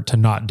Carter Hart to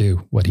not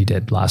do what he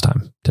did last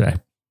time today.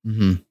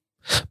 Mm-hmm.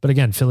 But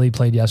again, Philly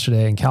played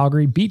yesterday in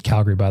Calgary, beat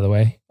Calgary, by the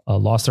way,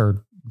 lost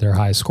their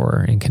highest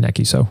scorer in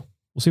Konecny. So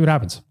we'll see what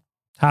happens.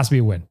 Has to be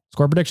a win.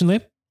 Score prediction,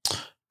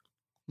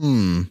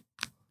 Liam?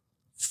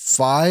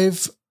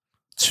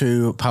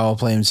 5-2 power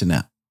play into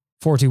net.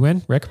 4-2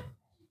 win. Rick?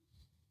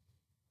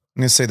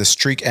 I'm going to say the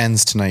streak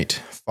ends tonight.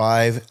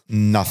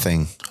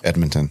 5-0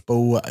 Edmonton.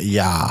 Oh,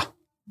 yeah.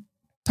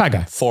 Tie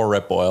guy. 4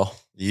 Rip Boyle.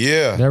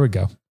 Yeah. There we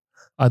go.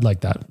 I'd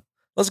like that.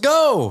 Let's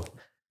go.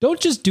 Don't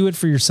just do it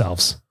for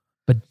yourselves,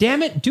 but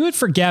damn it, do it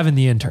for Gavin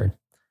the intern.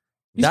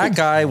 That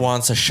guy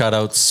wants a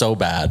shutout so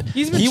bad.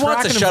 He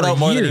wants a shutout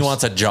more than he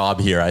wants a job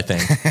here, I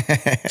think.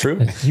 True.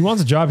 He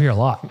wants a job here a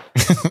lot.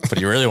 But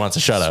he really wants a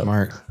shutout.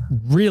 Smart.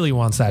 Really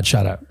wants that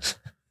shutout.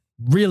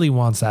 Really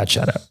wants that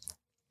shutout.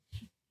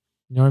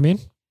 You know what I mean?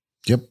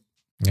 Yep.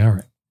 All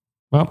right.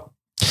 Well,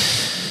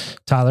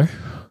 Tyler.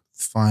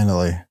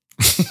 Finally.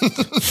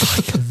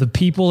 The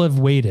people have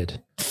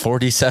waited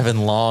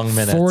 47 long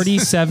minutes.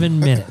 47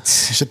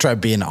 minutes. You should try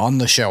being on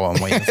the show.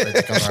 I'm waiting for it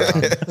to come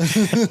around.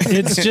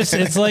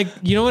 It's like,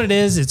 you know what it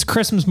is? It's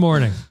Christmas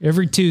morning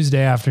every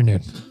Tuesday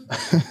afternoon.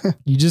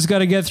 You just got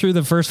to get through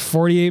the first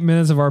 48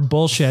 minutes of our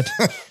bullshit.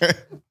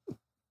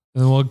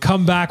 And we'll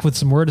come back with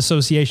some word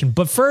association.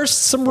 But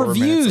first, some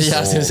reviews. Yeah, I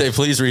was going to say,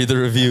 please read the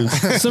reviews.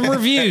 Some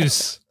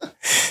reviews.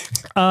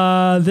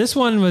 This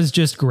one was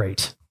just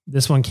great.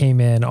 This one came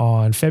in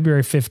on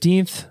February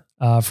 15th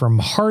from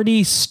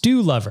Hardy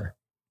Stew Lover.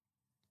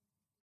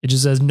 It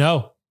just says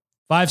no.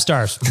 5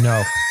 stars.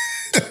 No.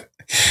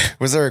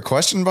 Was there a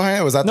question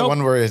behind it? Was that the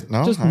one where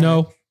no? Just All right. no.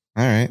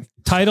 All right.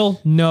 Title,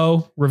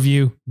 no.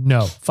 Review,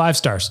 no. 5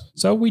 stars.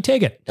 So we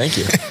take it. Thank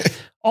you.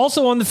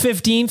 Also on the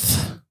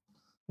 15th,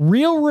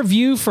 real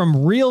review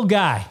from Real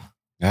Guy.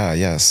 Ah,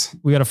 yes.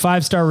 We got a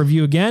 5-star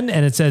review again.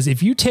 And it says,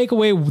 if you take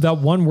away that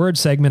one word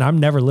segment, I'm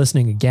never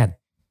listening again.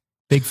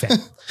 Big fan.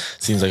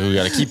 Seems like we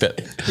got to keep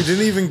it. You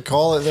didn't even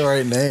call it the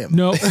right name.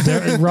 No,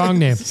 wrong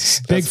name.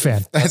 Big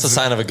fan. That's a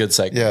sign of a good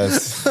segment.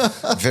 Yes.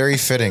 Very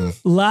fitting.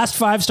 Last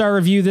 5-star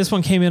review. This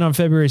one came in on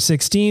February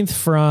 16th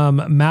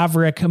from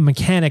Maverick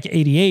Mechanic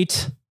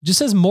 88. Just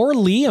says more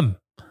Liam.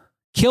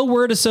 Kill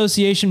word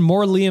association,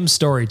 more Liam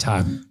story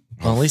time.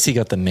 Well, at least he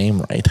got the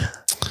name right.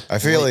 I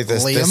feel like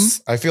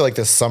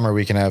this summer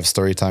we can have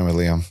story time with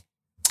Liam.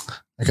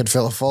 I could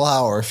fill a full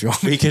hour if you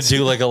want. We could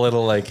do like a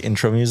little like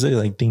intro music,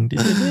 like ding,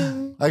 ding, ding,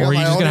 ding. Or you're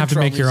just going to have to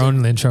make your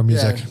own intro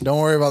music. Yeah, don't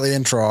worry about the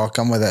intro. I'll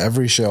come with it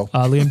every show.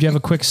 Liam, do you have a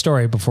quick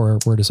story before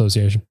word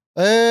association?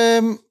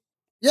 Yeah,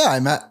 I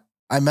met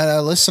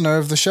a listener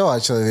of the show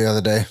actually the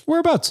other day.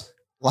 Whereabouts?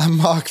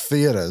 Landmark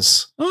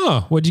Theaters.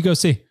 Oh, what'd you go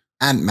see?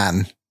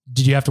 Ant-Man.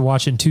 Did you have to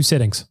watch it in 2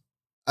 sittings?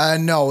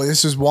 No,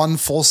 this was one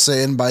full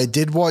sitting, but I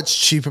did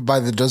watch Cheaper by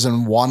the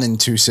Dozen 1 in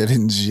 2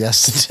 sittings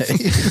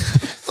yesterday.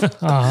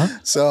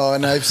 So,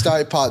 and I've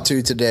started part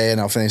 2 today,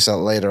 and I'll finish that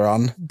later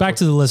on. Back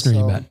to the listener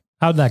you met.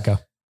 How'd that go?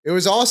 It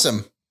was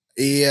awesome.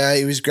 He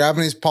was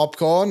grabbing his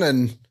popcorn,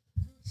 and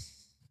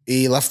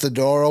he left the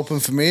door open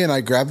for me, and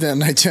I grabbed it,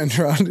 and I turned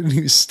around, and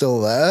he was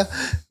still there.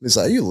 He's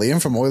like, "Are you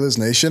Liam from Oilers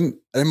Nation?"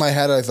 And in my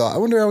head, I thought, I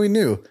wonder how he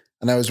knew.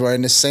 And I was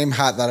wearing the same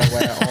hat that I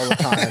wear all the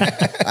time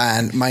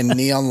and my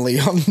Neon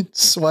Leon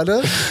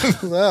sweater.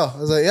 Well, I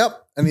was like,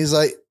 yep. And he's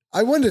like,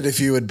 I wondered if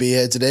you would be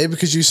here today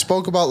because you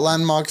spoke about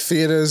Landmark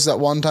Theaters at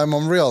one time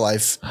on Real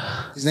Life.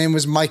 His name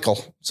was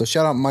Michael. So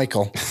shout out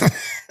Michael.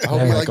 I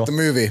hope you liked the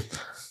movie.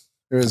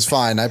 It was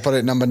fine. I put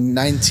it number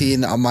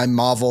 19 on my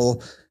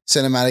Marvel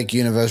Cinematic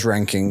Universe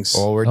rankings.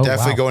 Oh, we're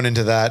definitely going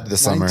into that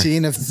this summer.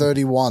 19 of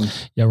 31.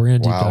 Yeah, we're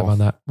going to deep dive on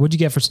that. What'd you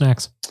get for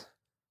snacks?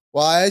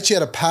 Well, I actually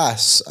had a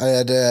pass.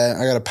 I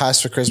got a pass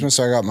for Christmas.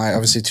 So I got my,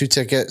 obviously 2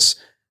 tickets.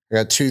 I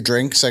got 2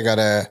 drinks. I got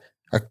a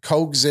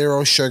Coke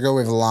Zero Sugar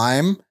with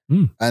lime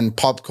and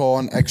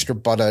popcorn, extra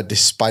butter,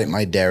 despite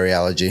my dairy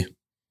allergy.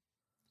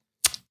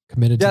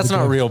 Committed. That's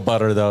not real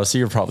butter though, so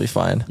you're probably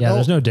fine. Yeah,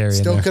 there's no dairy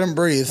Still in there. couldn't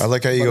breathe. I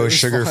like how you go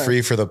sugar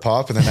free for the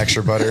pop and then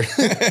extra butter.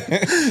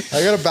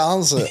 I got to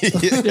balance it.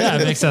 Yeah,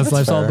 it makes sense.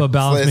 Life's all about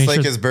balance. It's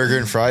like his burger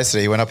and fries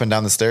today. He went up and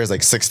down the stairs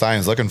like 6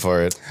 times looking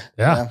for it.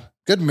 Yeah.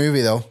 Good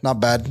movie though. Not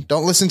bad.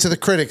 Don't listen to the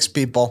critics,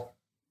 people.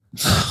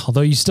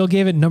 Although you still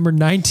gave it number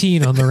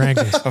 19 on the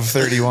rankings of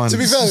 31. To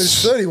be fair, it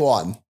was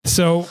 31.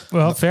 So,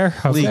 well, fair.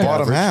 League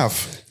bottom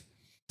half.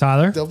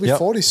 Tyler, They'll be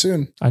 40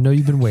 soon. I know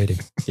you've been waiting.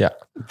 Yeah.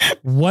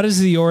 What is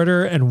the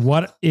order and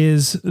what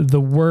is the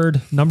word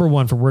number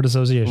one for word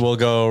association? We'll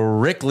go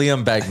Rick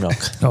Liam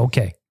Bagmilk.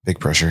 Okay. Big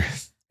pressure.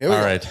 All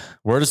right.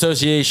 Word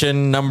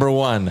association number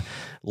one.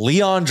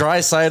 Leon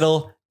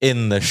Draisaitl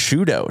in the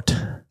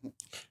shootout.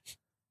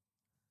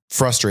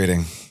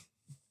 Frustrating.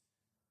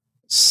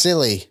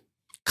 Silly.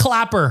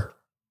 Clapper.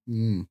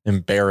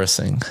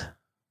 Embarrassing.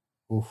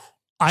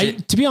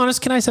 To be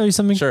honest, can I tell you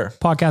something? Sure.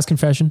 Podcast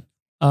confession.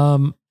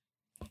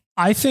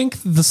 I think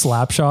the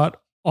slap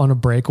shot on a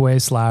breakaway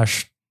 /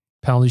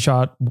 penalty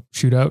shot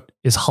shootout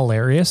is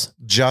hilarious.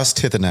 Just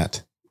hit the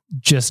net.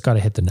 Just got to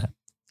hit the net.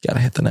 Got to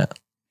hit the net.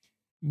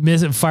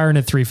 Miss it, firing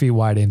it 3 feet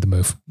wide ain't the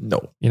move. No.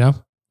 You know?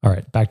 All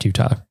right. Back to you,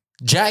 Tyler.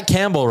 Jack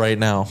Campbell right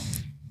now.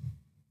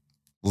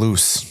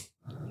 Loose.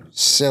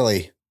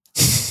 Silly.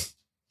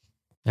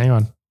 Hang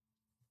on.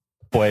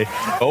 Boy.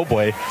 Oh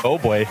boy. Oh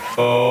boy.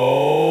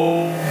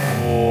 Oh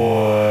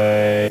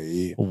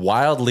boy.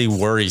 Wildly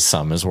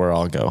worrisome is where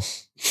I'll go.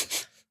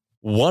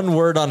 One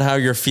word on how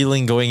you're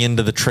feeling going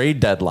into the trade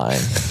deadline.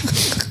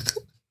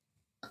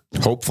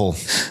 Hopeful.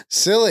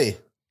 Silly.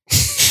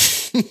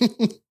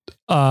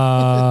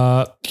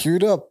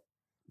 Queued up.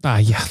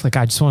 Yeah. Like,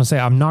 I just want to say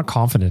I'm not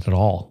confident at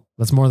all.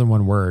 That's more than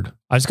one word.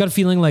 I just got a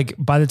feeling like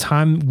by the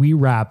time we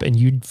wrap and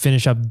you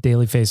finish up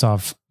Daily Face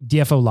Off,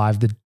 DFO Live,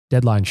 the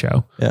deadline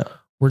show, yeah,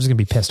 we're just going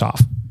to be pissed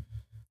off.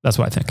 That's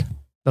what I think.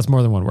 That's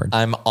more than one word.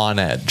 I'm on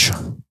edge.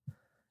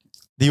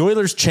 The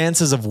Oilers'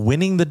 chances of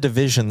winning the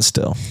division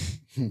still.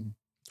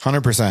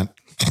 100%.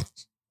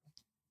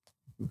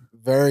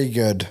 Very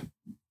good.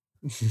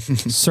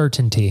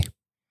 Certainty.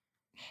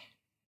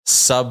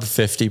 Sub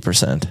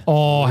 50%.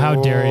 Oh,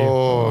 how dare you.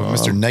 Oh,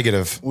 Mr.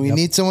 Negative. We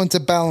need someone to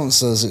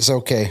balance us. It's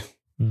okay.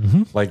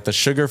 Like the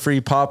sugar-free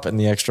pop and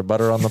the extra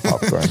butter on the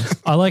popcorn.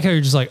 I like how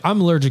you're just like,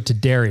 I'm allergic to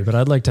dairy, but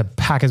I'd like to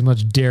pack as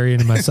much dairy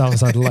into myself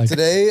as I'd like.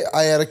 Today,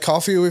 I had a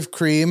coffee with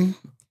cream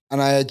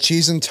and I had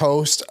cheese and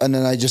toast and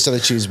then I just had a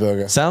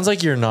cheeseburger. Sounds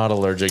like you're not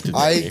allergic to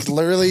dairy. I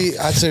literally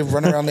had to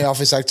run around the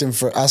office asking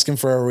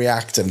for a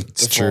reactant.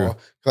 It's true.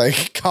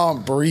 Like,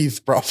 can't breathe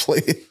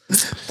properly. But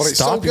it's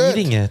so Stop good.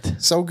 eating it.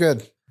 So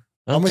good.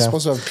 How am I Okay.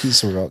 supposed to have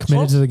pizza without?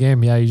 Committed to the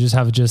game. Yeah, you just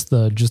have just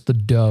the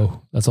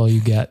dough. That's all you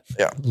get.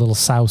 Yeah. A little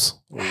sauce.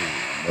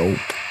 Nope.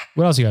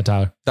 What else you got,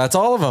 Tyler? That's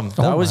all of them.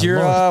 That was my your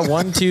Lord.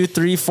 1, 2,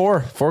 3,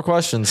 4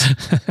 questions.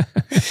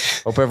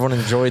 Hope everyone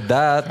enjoyed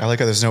that. I like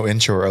how there's no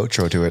intro or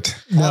outro to it.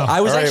 No. I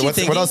was All right, actually what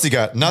thinking, else you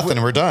got?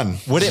 Nothing. We're done.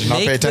 would it Not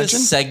pay make attention?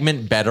 this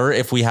segment better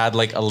if we had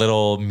like a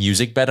little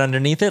music bed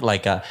underneath it,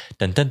 like a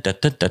dun dun dun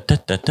dun dun dun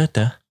dun dun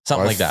dun,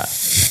 something like that?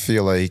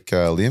 Feel like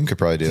Liam could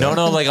probably do that.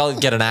 No, like I'll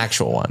get an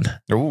actual one.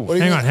 Ooh. What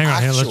do you Hang mean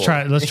on.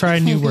 actual? Let's try a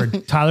new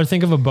word. Tyler,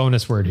 think of a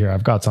bonus word here.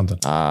 I've got something.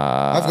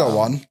 I've got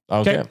one.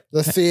 Okay.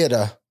 The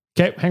theater.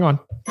 Okay, hang on.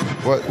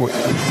 What?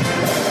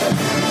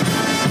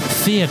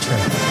 Theater.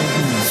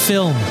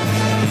 Film.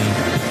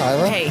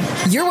 Tyler?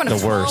 Hey, you're one of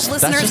The worst.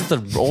 12 That's listeners.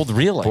 just the old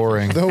real life.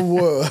 Boring. The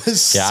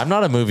worst. Yeah, I'm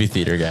not a movie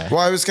theater guy. Well,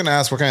 I was going to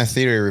ask what kind of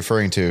theater you're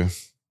referring to.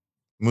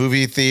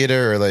 Movie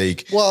theater or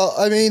like, Well,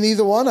 I mean,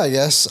 either one, I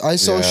guess. I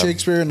saw Yeah.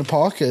 Shakespeare in the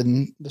Park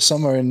in the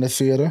summer in the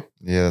theater.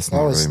 yeah, that's That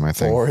not was really my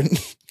thing. boring.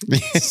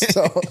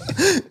 So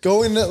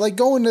going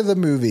to the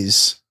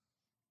movies.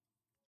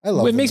 I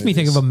love It makes me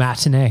think of a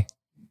matinee.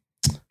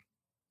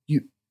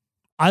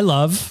 I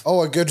love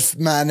a good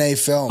matinee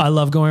film. I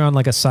love going on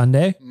like a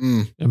Sunday,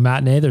 a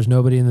matinee. There's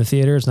nobody in the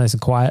theater. It's nice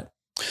and quiet.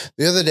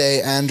 The other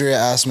day, Andrea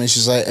asked me,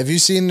 she's like, have you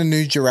seen the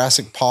new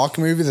Jurassic Park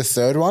movie, the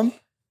third one? I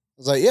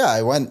was like, yeah,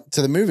 I went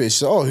to the movie. She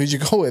said, oh, who'd you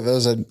go with? I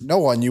was like, no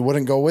one. You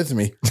wouldn't go with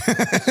me.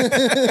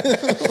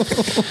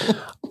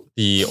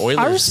 The Oilers.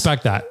 I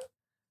respect that.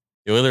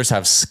 The Oilers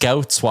have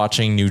scouts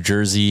watching New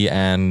Jersey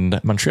and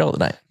Montreal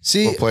tonight.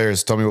 See, What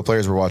players? Tell me what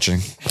players we're watching.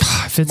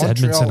 If it's Montreal-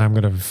 Edmondson, I'm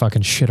gonna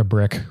fucking shit a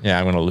brick. Yeah,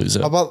 I'm going to lose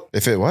it. how about,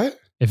 If it, what?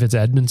 If it's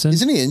Edmondson,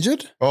 isn't he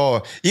injured?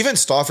 Oh, even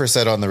Stauffer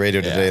said on the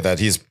radio today that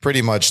he's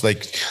pretty much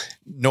like,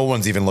 no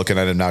one's even looking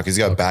at him now because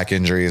he's got back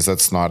injuries.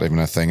 That's not even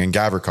a thing. And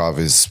Gavrikov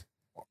is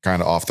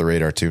kind of off the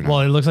radar too now. well,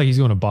 it looks like he's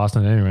going to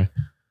Boston anyway.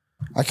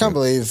 I can't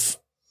believe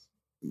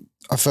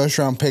a first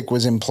round pick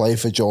was in play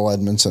for Joel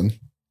Edmondson.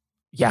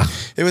 Yeah,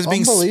 it was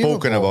being Unbelievable.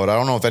 spoken about. I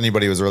don't know if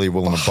anybody was really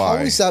willing to How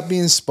buy. is that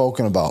being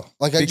spoken about?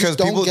 Like, I Because just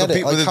don't people- get the it.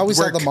 people Like, that how is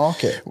that work- the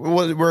market?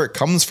 Where it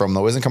comes from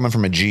though isn't coming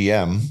from a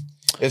GM.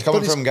 It's coming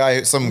But it's-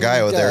 from some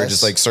guy out there who Yes.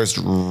 just like starts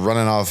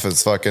running off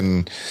his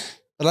fucking.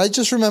 But I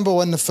just remember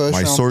when the first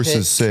My round sources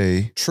pick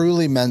say.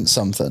 truly meant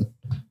something.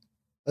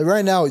 Like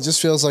right now, it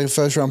just feels like a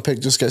first round pick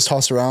just gets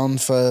tossed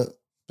around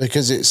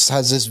because it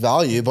has this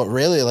value, but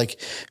really, like,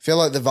 I feel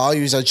like the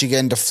value is actually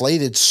getting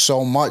deflated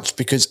so much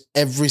because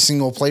every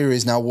single player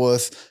is now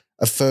worth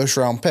a first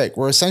round pick.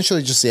 We're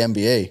essentially just the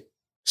NBA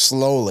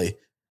slowly.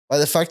 Like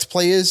the fact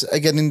players are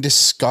getting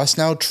discussed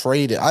now,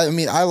 traded. I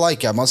mean, I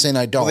like it. I'm not saying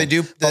I don't. Well, they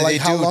do. But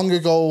like, how long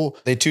ago?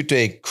 They do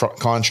take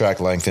contract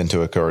length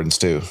into accordance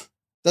too.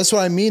 That's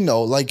what I mean,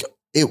 though. Like,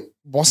 it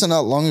wasn't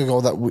that long ago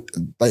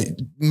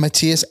that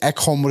Matthias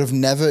Ekholm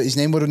his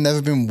name would have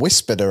never been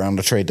whispered around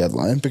the trade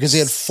deadline because he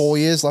had 4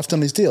 years left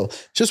on his deal.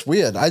 It's just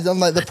weird. I don't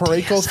like the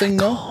Parayko thing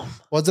though.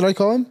 What did I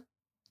call him?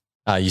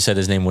 You said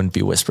his name wouldn't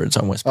be whispered,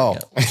 so I'm whispering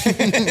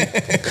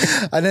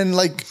it. And then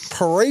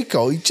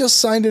Parayko, he just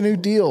signed a new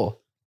deal.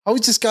 How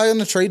is this guy on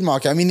the trade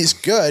market? I mean, it's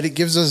good. It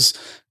gives us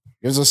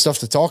stuff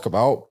to talk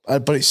about,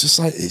 but it's just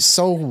it's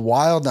so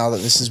wild now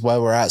that this is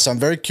where we're at. So I'm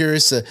very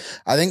curious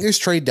I think this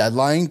trade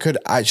deadline could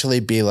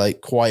actually be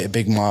quite a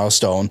big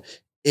milestone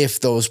if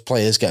those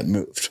players get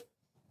moved.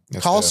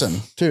 That's Carlson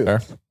too.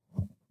 Fair.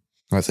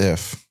 That's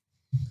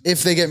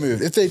if they get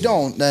moved. If they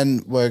don't,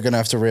 then we're going to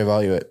have to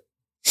reevaluate.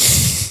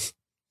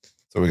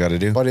 So we got to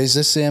do. But is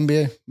this the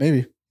NBA?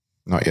 Maybe.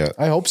 Not yet.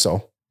 I hope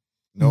so.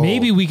 No.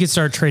 Maybe we could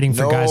start trading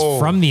for guys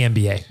from the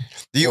NBA.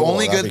 The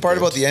only good part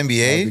about the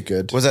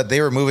NBA was that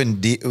they were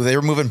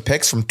moving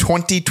picks from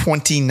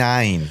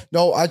 2029.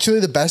 No,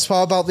 actually, the best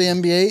part about the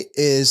NBA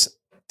is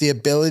the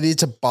ability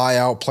to buy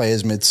out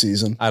players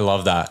mid-season. I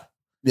love that.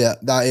 Yeah,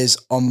 that is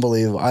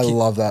unbelievable. I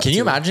love that. Can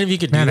you imagine if you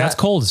could do that? That's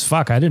cold as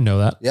fuck. I didn't know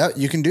that. Yeah,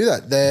 you can do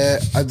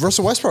that.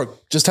 Russell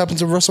Westbrook just happened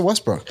to Russell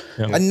Westbrook,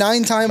 a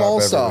 9-time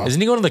All-Star. Isn't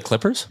he going to the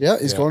Clippers? Yeah,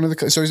 he's going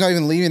to so he's not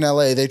even leaving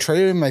LA. They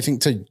traded him, I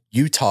think, to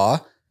Utah.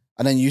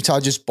 And then Utah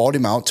just bought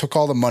him out, took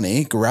all the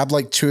money, grabbed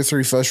 2 or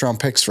 3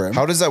 first-round picks for him.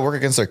 How does that work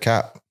against their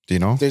cap? Do you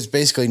know? There's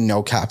basically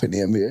no cap in the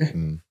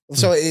NBA.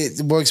 So it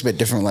works a bit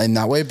differently in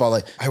that way.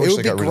 But it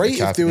would be great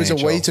if there was a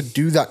way to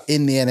do that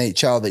in the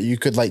NHL, that you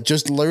could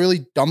just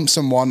literally dump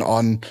someone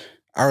on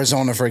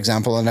Arizona, for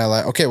example, and they're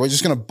like, okay, we're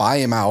just going to buy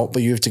him out,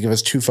 but you have to give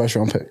us 2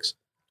 first-round picks.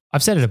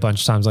 I've said it a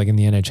bunch of times, in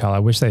the NHL. I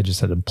wish they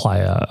just had to apply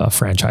a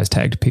franchise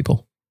tag to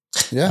people.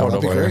 Yeah,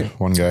 that'd be great.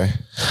 One guy.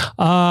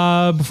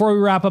 Before we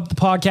wrap up the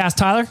podcast,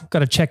 Tyler, got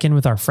to check in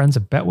with our friends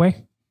at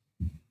Betway.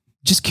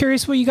 Just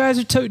curious what you guys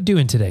are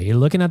doing today. You're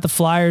looking at the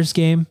Flyers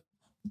game.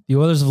 The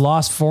Oilers have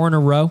lost 4 in a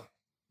row.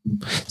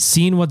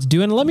 Seeing what's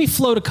doing. Let me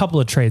float a couple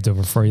of trades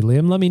over for you,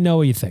 Liam. Let me know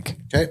what you think.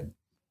 Okay.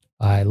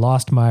 I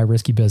lost my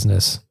risky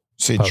business.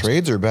 Say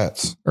trades or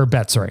bets? Or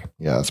bets, sorry.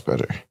 Yeah, that's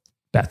better.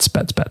 Bets.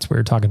 We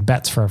were talking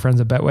bets for our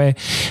friends at Betway.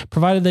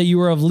 Provided that you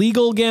are of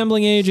legal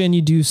gambling age and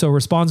you do so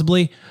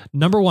responsibly.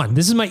 Number 1,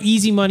 this is my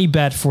easy money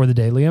bet for the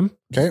day, Liam.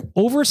 Okay.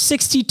 Over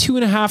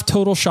 62.5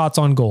 total shots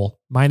on goal,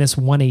 minus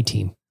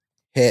 118.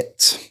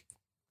 Hit.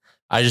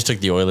 I just took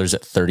the Oilers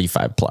at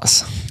 35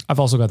 plus. I've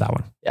also got that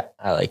one. Yeah,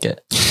 I like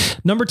it.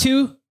 Number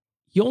 2,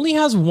 he only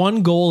has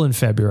 1 goal in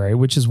February,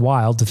 which is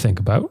wild to think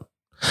about.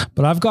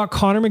 But I've got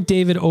Connor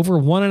McDavid over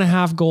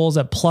 1.5 goals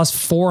at plus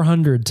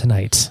 400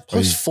 tonight.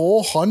 Plus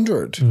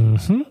 400.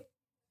 Mm-hmm.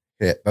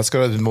 Yeah, that's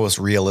got to be the most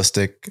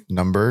realistic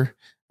number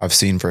I've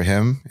seen for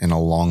him in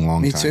a long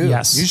time. Me too.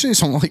 Yes. Usually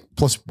it's only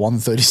plus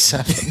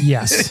 137.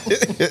 Yes.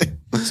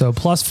 So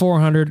plus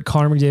 400,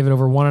 Connor McDavid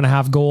over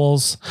 1.5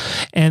 goals.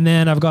 And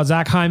then I've got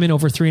Zach Hyman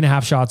over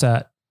 3.5 shots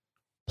at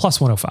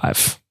plus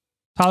 105.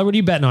 Tyler, what are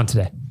you betting on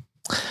today?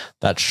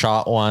 That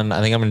shot one,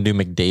 I think I'm going to do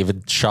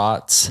McDavid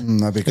shots.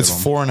 That'd be a good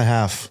It's one.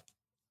 4.5.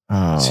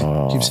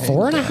 Oh,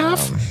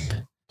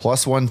 4.5?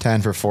 Plus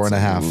 110 for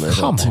 4.5.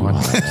 Come on.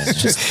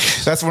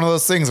 That's one of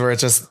those things where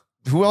it's just,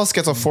 who else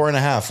gets a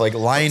 4.5? Like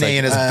Line A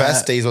in his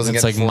best days wasn't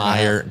it's getting like 4.5.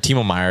 Meyer.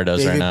 Timo Meyer does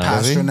David right now.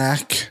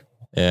 Pasternak.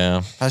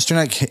 Yeah.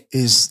 Pasternak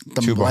is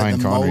the, 2 behind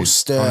the Connery.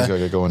 most. Connery's gotta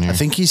get going here. I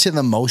think he's hit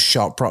the most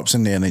shot props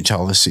in the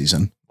NHL this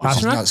season. Which is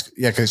Pasternak? nuts.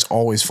 Yeah, because it's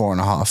always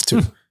 4.5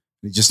 too.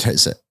 He just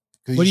hits it.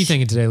 What are you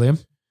thinking today,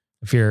 Liam?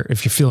 If you're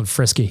feeling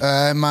frisky.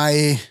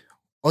 My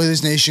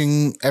Oilers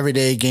Nation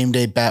everyday game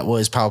day bet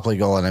was power play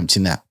goal and empty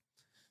net.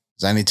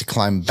 Because I need to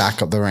climb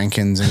back up the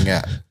rankings and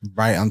get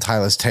right on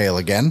Tyler's tail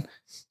again.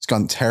 It's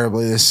gone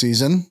terribly this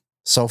season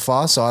so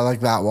far, so I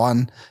like that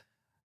one.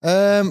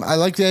 I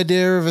like the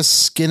idea of a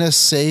Skinner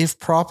save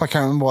prop. I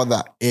can't remember what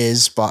that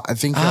is, but I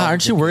think.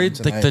 Aren't you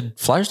worried? Like the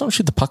Flyers don't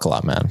shoot the puck a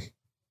lot, man.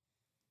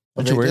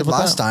 Aren't you worried about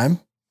last that? time?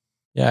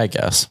 Yeah, I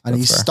guess. And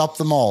he That's fair. stopped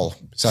them all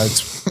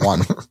besides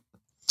 1,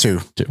 2,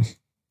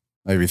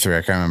 maybe 3.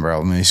 I can't remember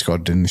how many he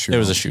scored. Didn't shoot. It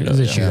was a shootout. It was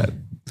a yeah. shootout.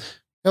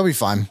 He'll be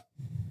fine.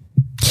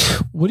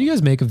 What do you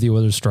guys make of the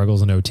Oilers'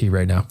 struggles in OT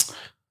right now?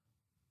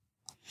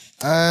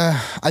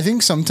 I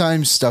think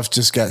sometimes stuff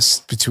just gets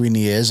between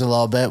the ears a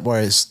little bit,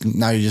 where it's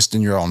now you're just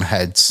in your own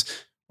heads.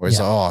 Where it's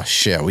like, oh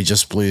shit, we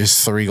just blew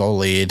this 3-goal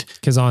lead.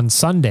 Because on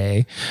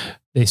Sunday,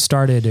 they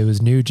started, it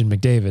was Nuge and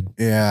McDavid.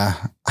 Yeah.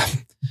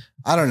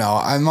 I don't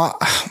know.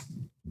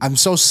 I'm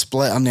so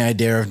split on the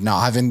idea of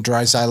not having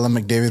Draisaitl and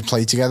McDavid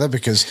play together,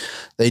 because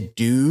they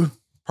do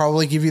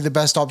probably give you the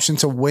best option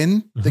to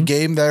win the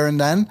game there and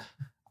then.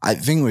 I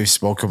think we've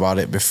spoke about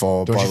it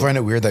before. Don't you find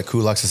it weird that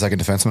Kulak's the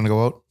second defenseman to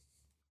go out?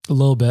 A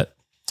little bit.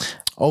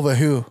 Over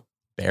who?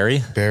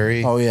 Barry?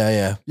 Oh,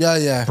 yeah.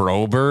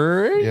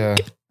 Broberg? Yeah.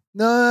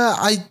 No,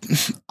 I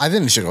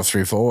think we should go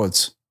 3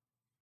 forwards.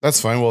 That's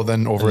fine. Well,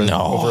 then over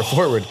a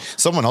forward,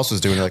 someone else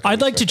was doing it.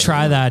 I'd like to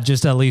try that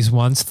just at least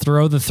once.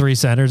 Throw the 3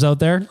 centers out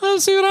there.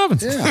 Let's see what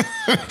happens. Yeah.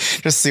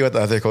 Just see what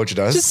the other coach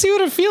does. Just see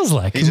what it feels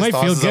like. It might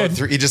feel good.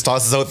 He just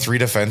tosses out 3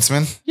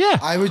 defensemen. Yeah.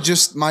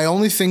 My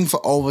only thing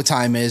for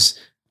overtime is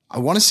I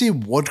want to see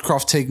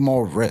Woodcroft take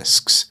more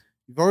risks.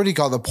 You've already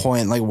got the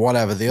point, like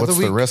whatever. What's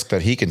the risk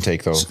that he can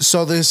take though?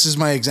 So this is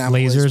my example.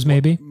 Lasers,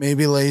 maybe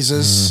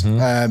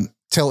lasers,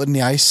 tilt in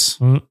the ice.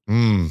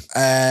 The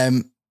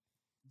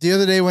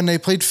other day when they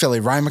played Philly,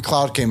 Ryan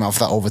McLeod came off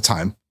that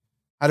overtime.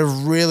 Had a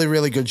really,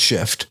 really good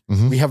shift.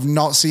 We have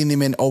not seen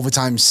him in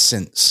overtime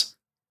since.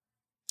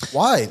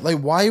 Why? Like,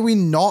 why are we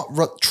not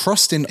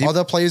trusting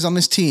other players on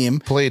this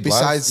team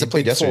besides the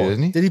played yesterday,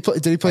 didn't he?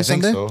 Did he play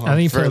Sunday? I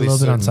think he played a little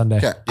bit on Sunday.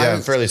 Okay. Yeah,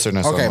 I'm fairly certain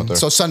I saw him out there.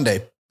 So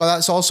Sunday. But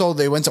that's also,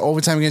 they went to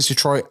overtime against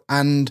Detroit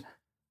and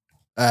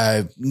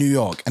New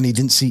York, and he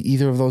didn't see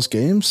either of those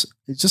games.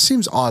 It just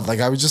seems odd. Like,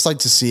 I would just like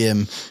to see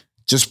him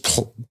just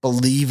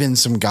believe in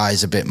some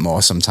guys a bit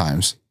more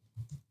sometimes.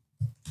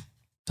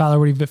 Tyler,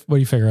 what do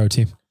you figure,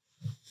 OT?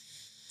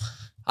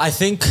 I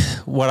think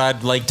what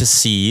I'd like to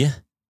see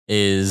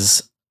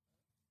is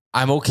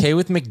I'm okay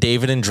with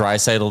McDavid and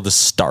Draisaitl to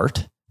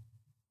start.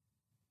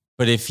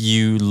 But if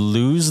you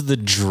lose the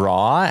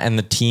draw and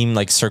the team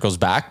like circles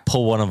back,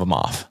 pull one of them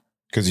off.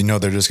 Because you know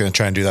they're just going to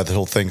try and do that the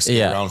whole thing,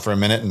 stick around for a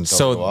minute and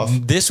go off.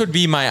 This would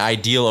be my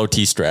ideal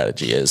OT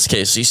strategy is,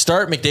 okay, so you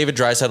start McDavid,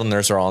 Draisaitl,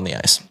 Nurse are all on the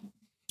ice.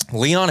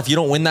 Leon, if you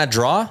don't win that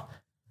draw,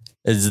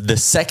 is the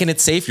second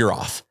it's safe, you're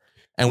off.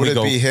 And would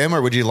it be him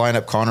or would you line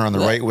up Connor on the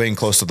right wing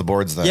close to the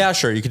boards then? Yeah,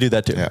 sure. You could do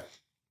that too. Yeah.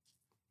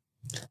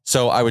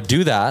 So I would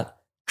do that,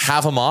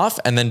 have them off,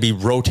 and then be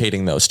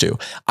rotating those two.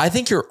 I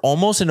think you're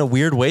almost in a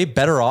weird way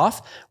better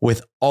off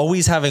with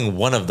always having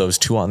one of those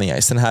two on the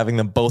ice than having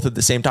them both at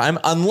the same time,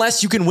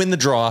 unless you can win the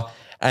draw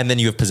and then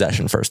you have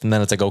possession first. And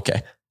then it's like,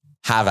 okay,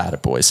 have at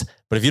it, boys.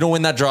 But if you don't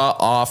win that draw,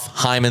 off,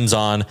 Hyman's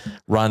on,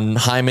 run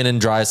Hyman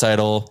and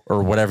Draisaitl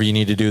or whatever you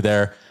need to do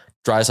there.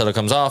 Draisaitl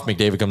comes off,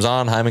 McDavid comes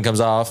on, Hyman comes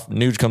off,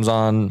 Nuge comes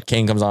on,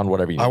 Kane comes on,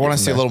 whatever you need. I want to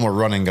see a little more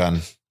running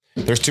gun.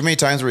 There's too many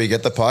times where you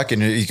get the puck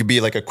and you could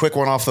be like a quick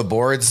one off the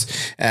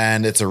boards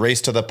and it's a race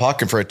to the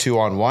puck and for a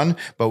 2-on-1,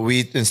 but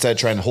we instead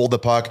try and hold the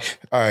puck,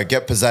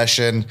 get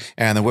possession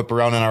and then whip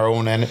around in our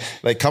own end.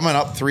 Like coming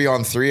up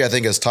 3-on-3, I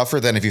think is tougher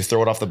than if you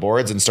throw it off the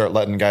boards and start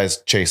letting guys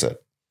chase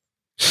it.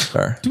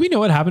 Fair. Do we know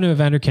what happened to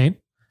Evander Kane?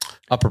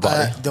 Upper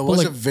body. There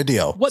was a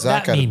video. What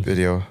Zach that got mean? a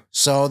video.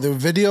 So the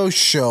video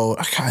showed,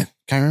 I can't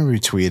remember who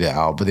tweeted it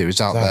out, but it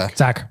was out there.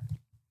 Zach.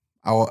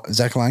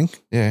 Zach Lang?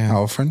 Yeah.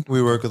 Our friend?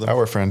 We work with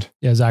our friend.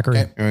 Yeah, Zachary.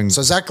 Okay. And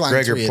So Zach Lang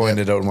Gregor tweeted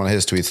pointed out in one of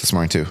his tweets this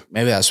morning too.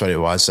 Maybe that's what it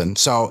was. And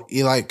so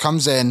he like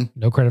comes in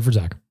No credit for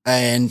Zach.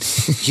 and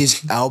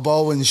his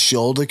elbow and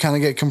shoulder kind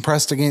of get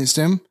compressed against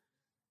him.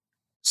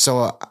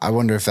 So I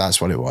wonder if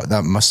that's what it was.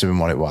 That must have been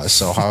what it was.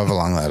 So however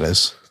long that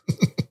is.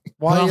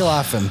 Why are you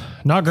laughing?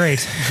 Not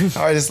great.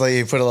 I just like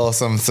you put a little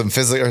some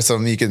physical or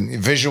some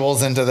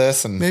visuals into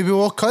this and Maybe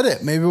we'll cut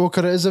it. Maybe we'll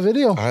cut it as a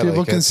video. I People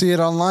like can it. see it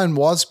online.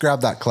 Waz,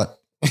 grab that clip.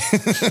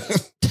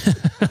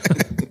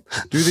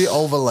 Do the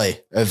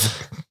overlay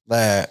of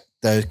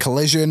the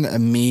collision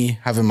and me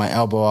having my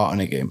elbow out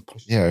on a game.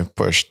 yeah,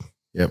 pushed.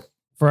 Yep.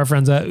 For our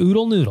friends at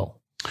Oodle Noodle,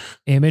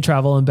 AMA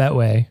Travel and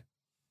Betway,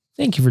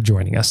 thank you for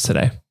joining us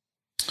today.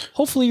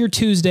 Hopefully your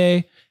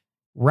Tuesday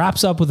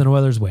wraps up with an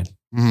Oilers win.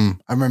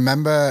 And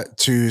remember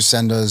to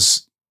send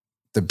us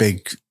the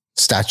big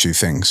statue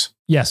things.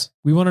 Yes,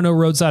 we want to know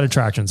roadside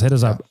attractions. Hit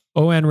us up.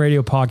 ON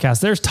Radio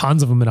Podcast. There's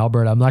tons of them in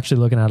Alberta. I'm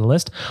actually looking at a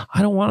list.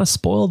 I don't want to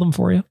spoil them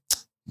for you.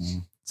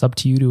 It's up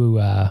to you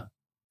to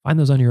find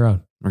those on your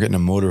own. We're getting a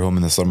motorhome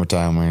in the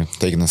summertime. We're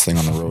taking this thing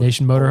on the road.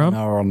 Nation Motorhome.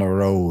 Now we're on the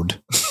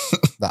road.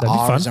 The That'd be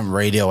R fun. isn't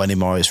radio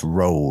anymore. It's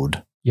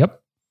road. Yep.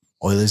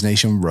 Oilers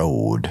Nation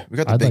Road. We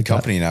got the I'd big like that.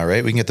 company now,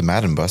 right? We can get the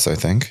Madden bus, I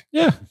think.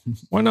 Yeah.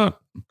 Why not?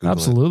 Google it.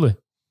 Absolutely.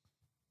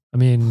 I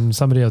mean,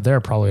 somebody out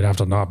there probably would have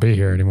to not be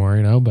here anymore,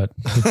 you know, but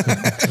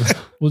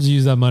we'll just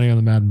use that money on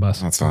the Madden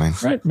bus. That's fine.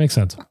 Right. Makes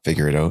sense.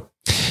 Figure it out.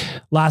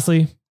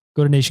 Lastly,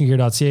 go to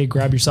nationgear.ca,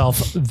 grab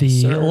yourself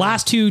the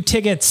last two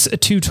tickets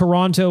to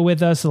Toronto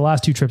with us, the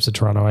last two trips to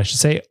Toronto, I should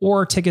say,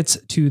 or tickets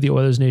to the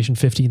Oilers Nation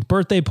 15th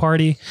birthday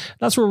party.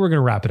 That's where we're going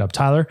to wrap it up,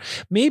 Tyler.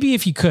 Maybe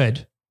if you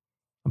could,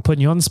 I'm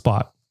putting you on the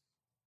spot,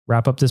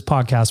 wrap up this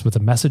podcast with a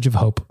message of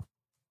hope.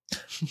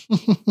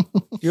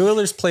 The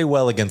Oilers play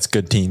well against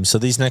good teams, so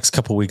these next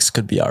couple weeks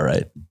could be all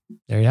right.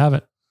 There you have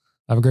it.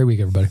 Have a great week,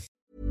 everybody.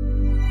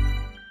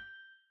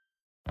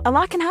 A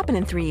lot can happen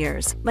in 3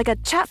 years, like a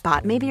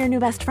chatbot may be your new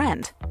best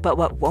friend. But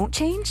what won't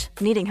change?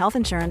 Needing health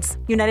insurance.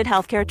 United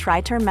Healthcare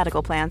Tri-Term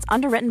Medical Plans,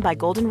 underwritten by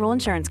Golden Rule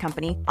Insurance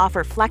Company,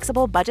 offer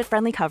flexible,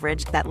 budget-friendly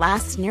coverage that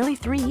lasts nearly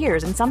 3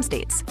 years in some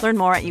states. Learn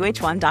more at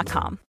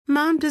uh1.com.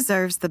 Mom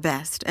deserves the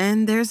best,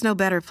 and there's no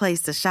better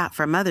place to shop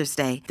for Mother's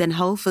Day than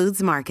Whole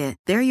Foods Market.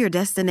 They're your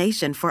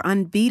destination for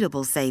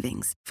unbeatable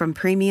savings, from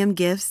premium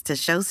gifts to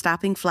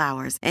show-stopping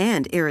flowers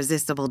and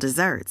irresistible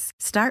desserts.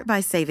 Start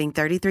by saving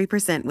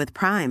 33% with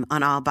Prime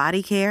on all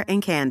body care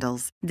and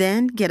candles.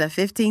 Then get a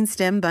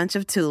 15-stem bunch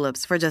of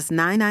tulips for just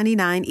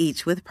 $9.99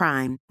 each with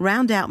Prime.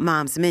 Round out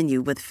Mom's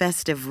menu with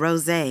festive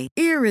rosé,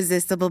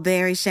 irresistible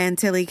berry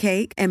chantilly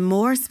cake, and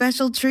more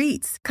special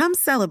treats. Come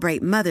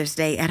celebrate Mother's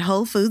Day at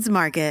Whole Foods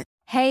Market.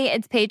 Hey,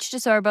 it's Paige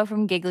DeSorbo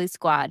from Giggly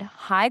Squad.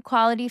 High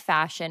quality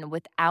fashion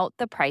without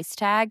the price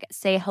tag.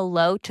 Say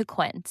hello to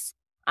Quince.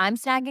 I'm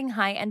snagging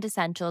high-end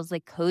essentials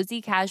like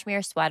cozy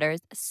cashmere sweaters,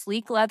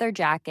 sleek leather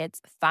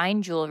jackets,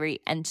 fine jewelry,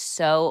 and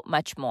so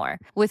much more.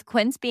 With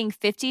Quince being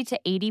 50 to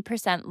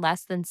 80%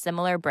 less than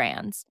similar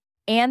brands.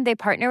 And they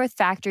partner with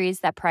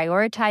factories that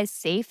prioritize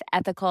safe,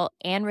 ethical,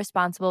 and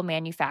responsible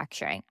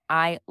manufacturing.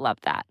 I love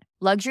that.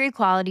 Luxury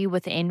quality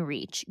within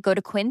reach. Go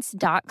to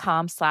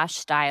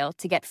quince.com/style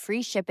to get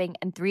free shipping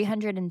and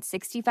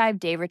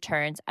 365-day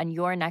returns on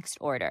your next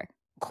order.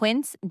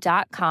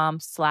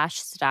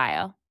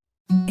 Quince.com/style.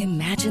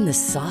 Imagine the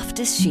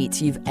softest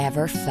sheets you've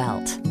ever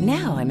felt.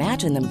 Now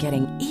imagine them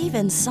getting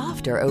even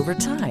softer over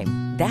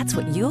time. That's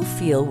what you'll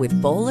feel with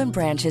Boll &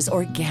 Branch's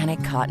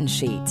organic cotton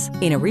sheets.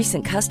 In a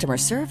recent customer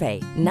survey,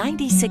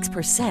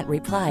 96%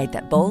 replied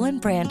that Boll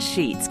 & Branch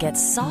sheets get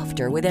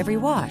softer with every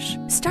wash.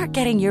 Start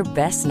getting your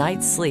best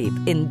night's sleep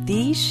in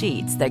these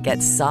sheets that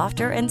get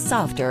softer and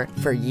softer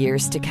for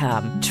years to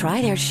come.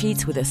 Try their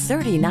sheets with a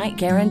 30-night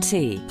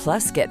guarantee.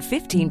 Plus, get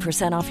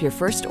 15% off your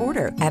first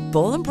order at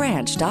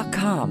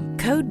bollandbranch.com.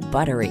 Code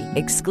BUTTERY.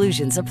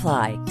 Exclusions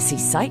apply. See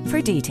site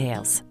for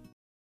details.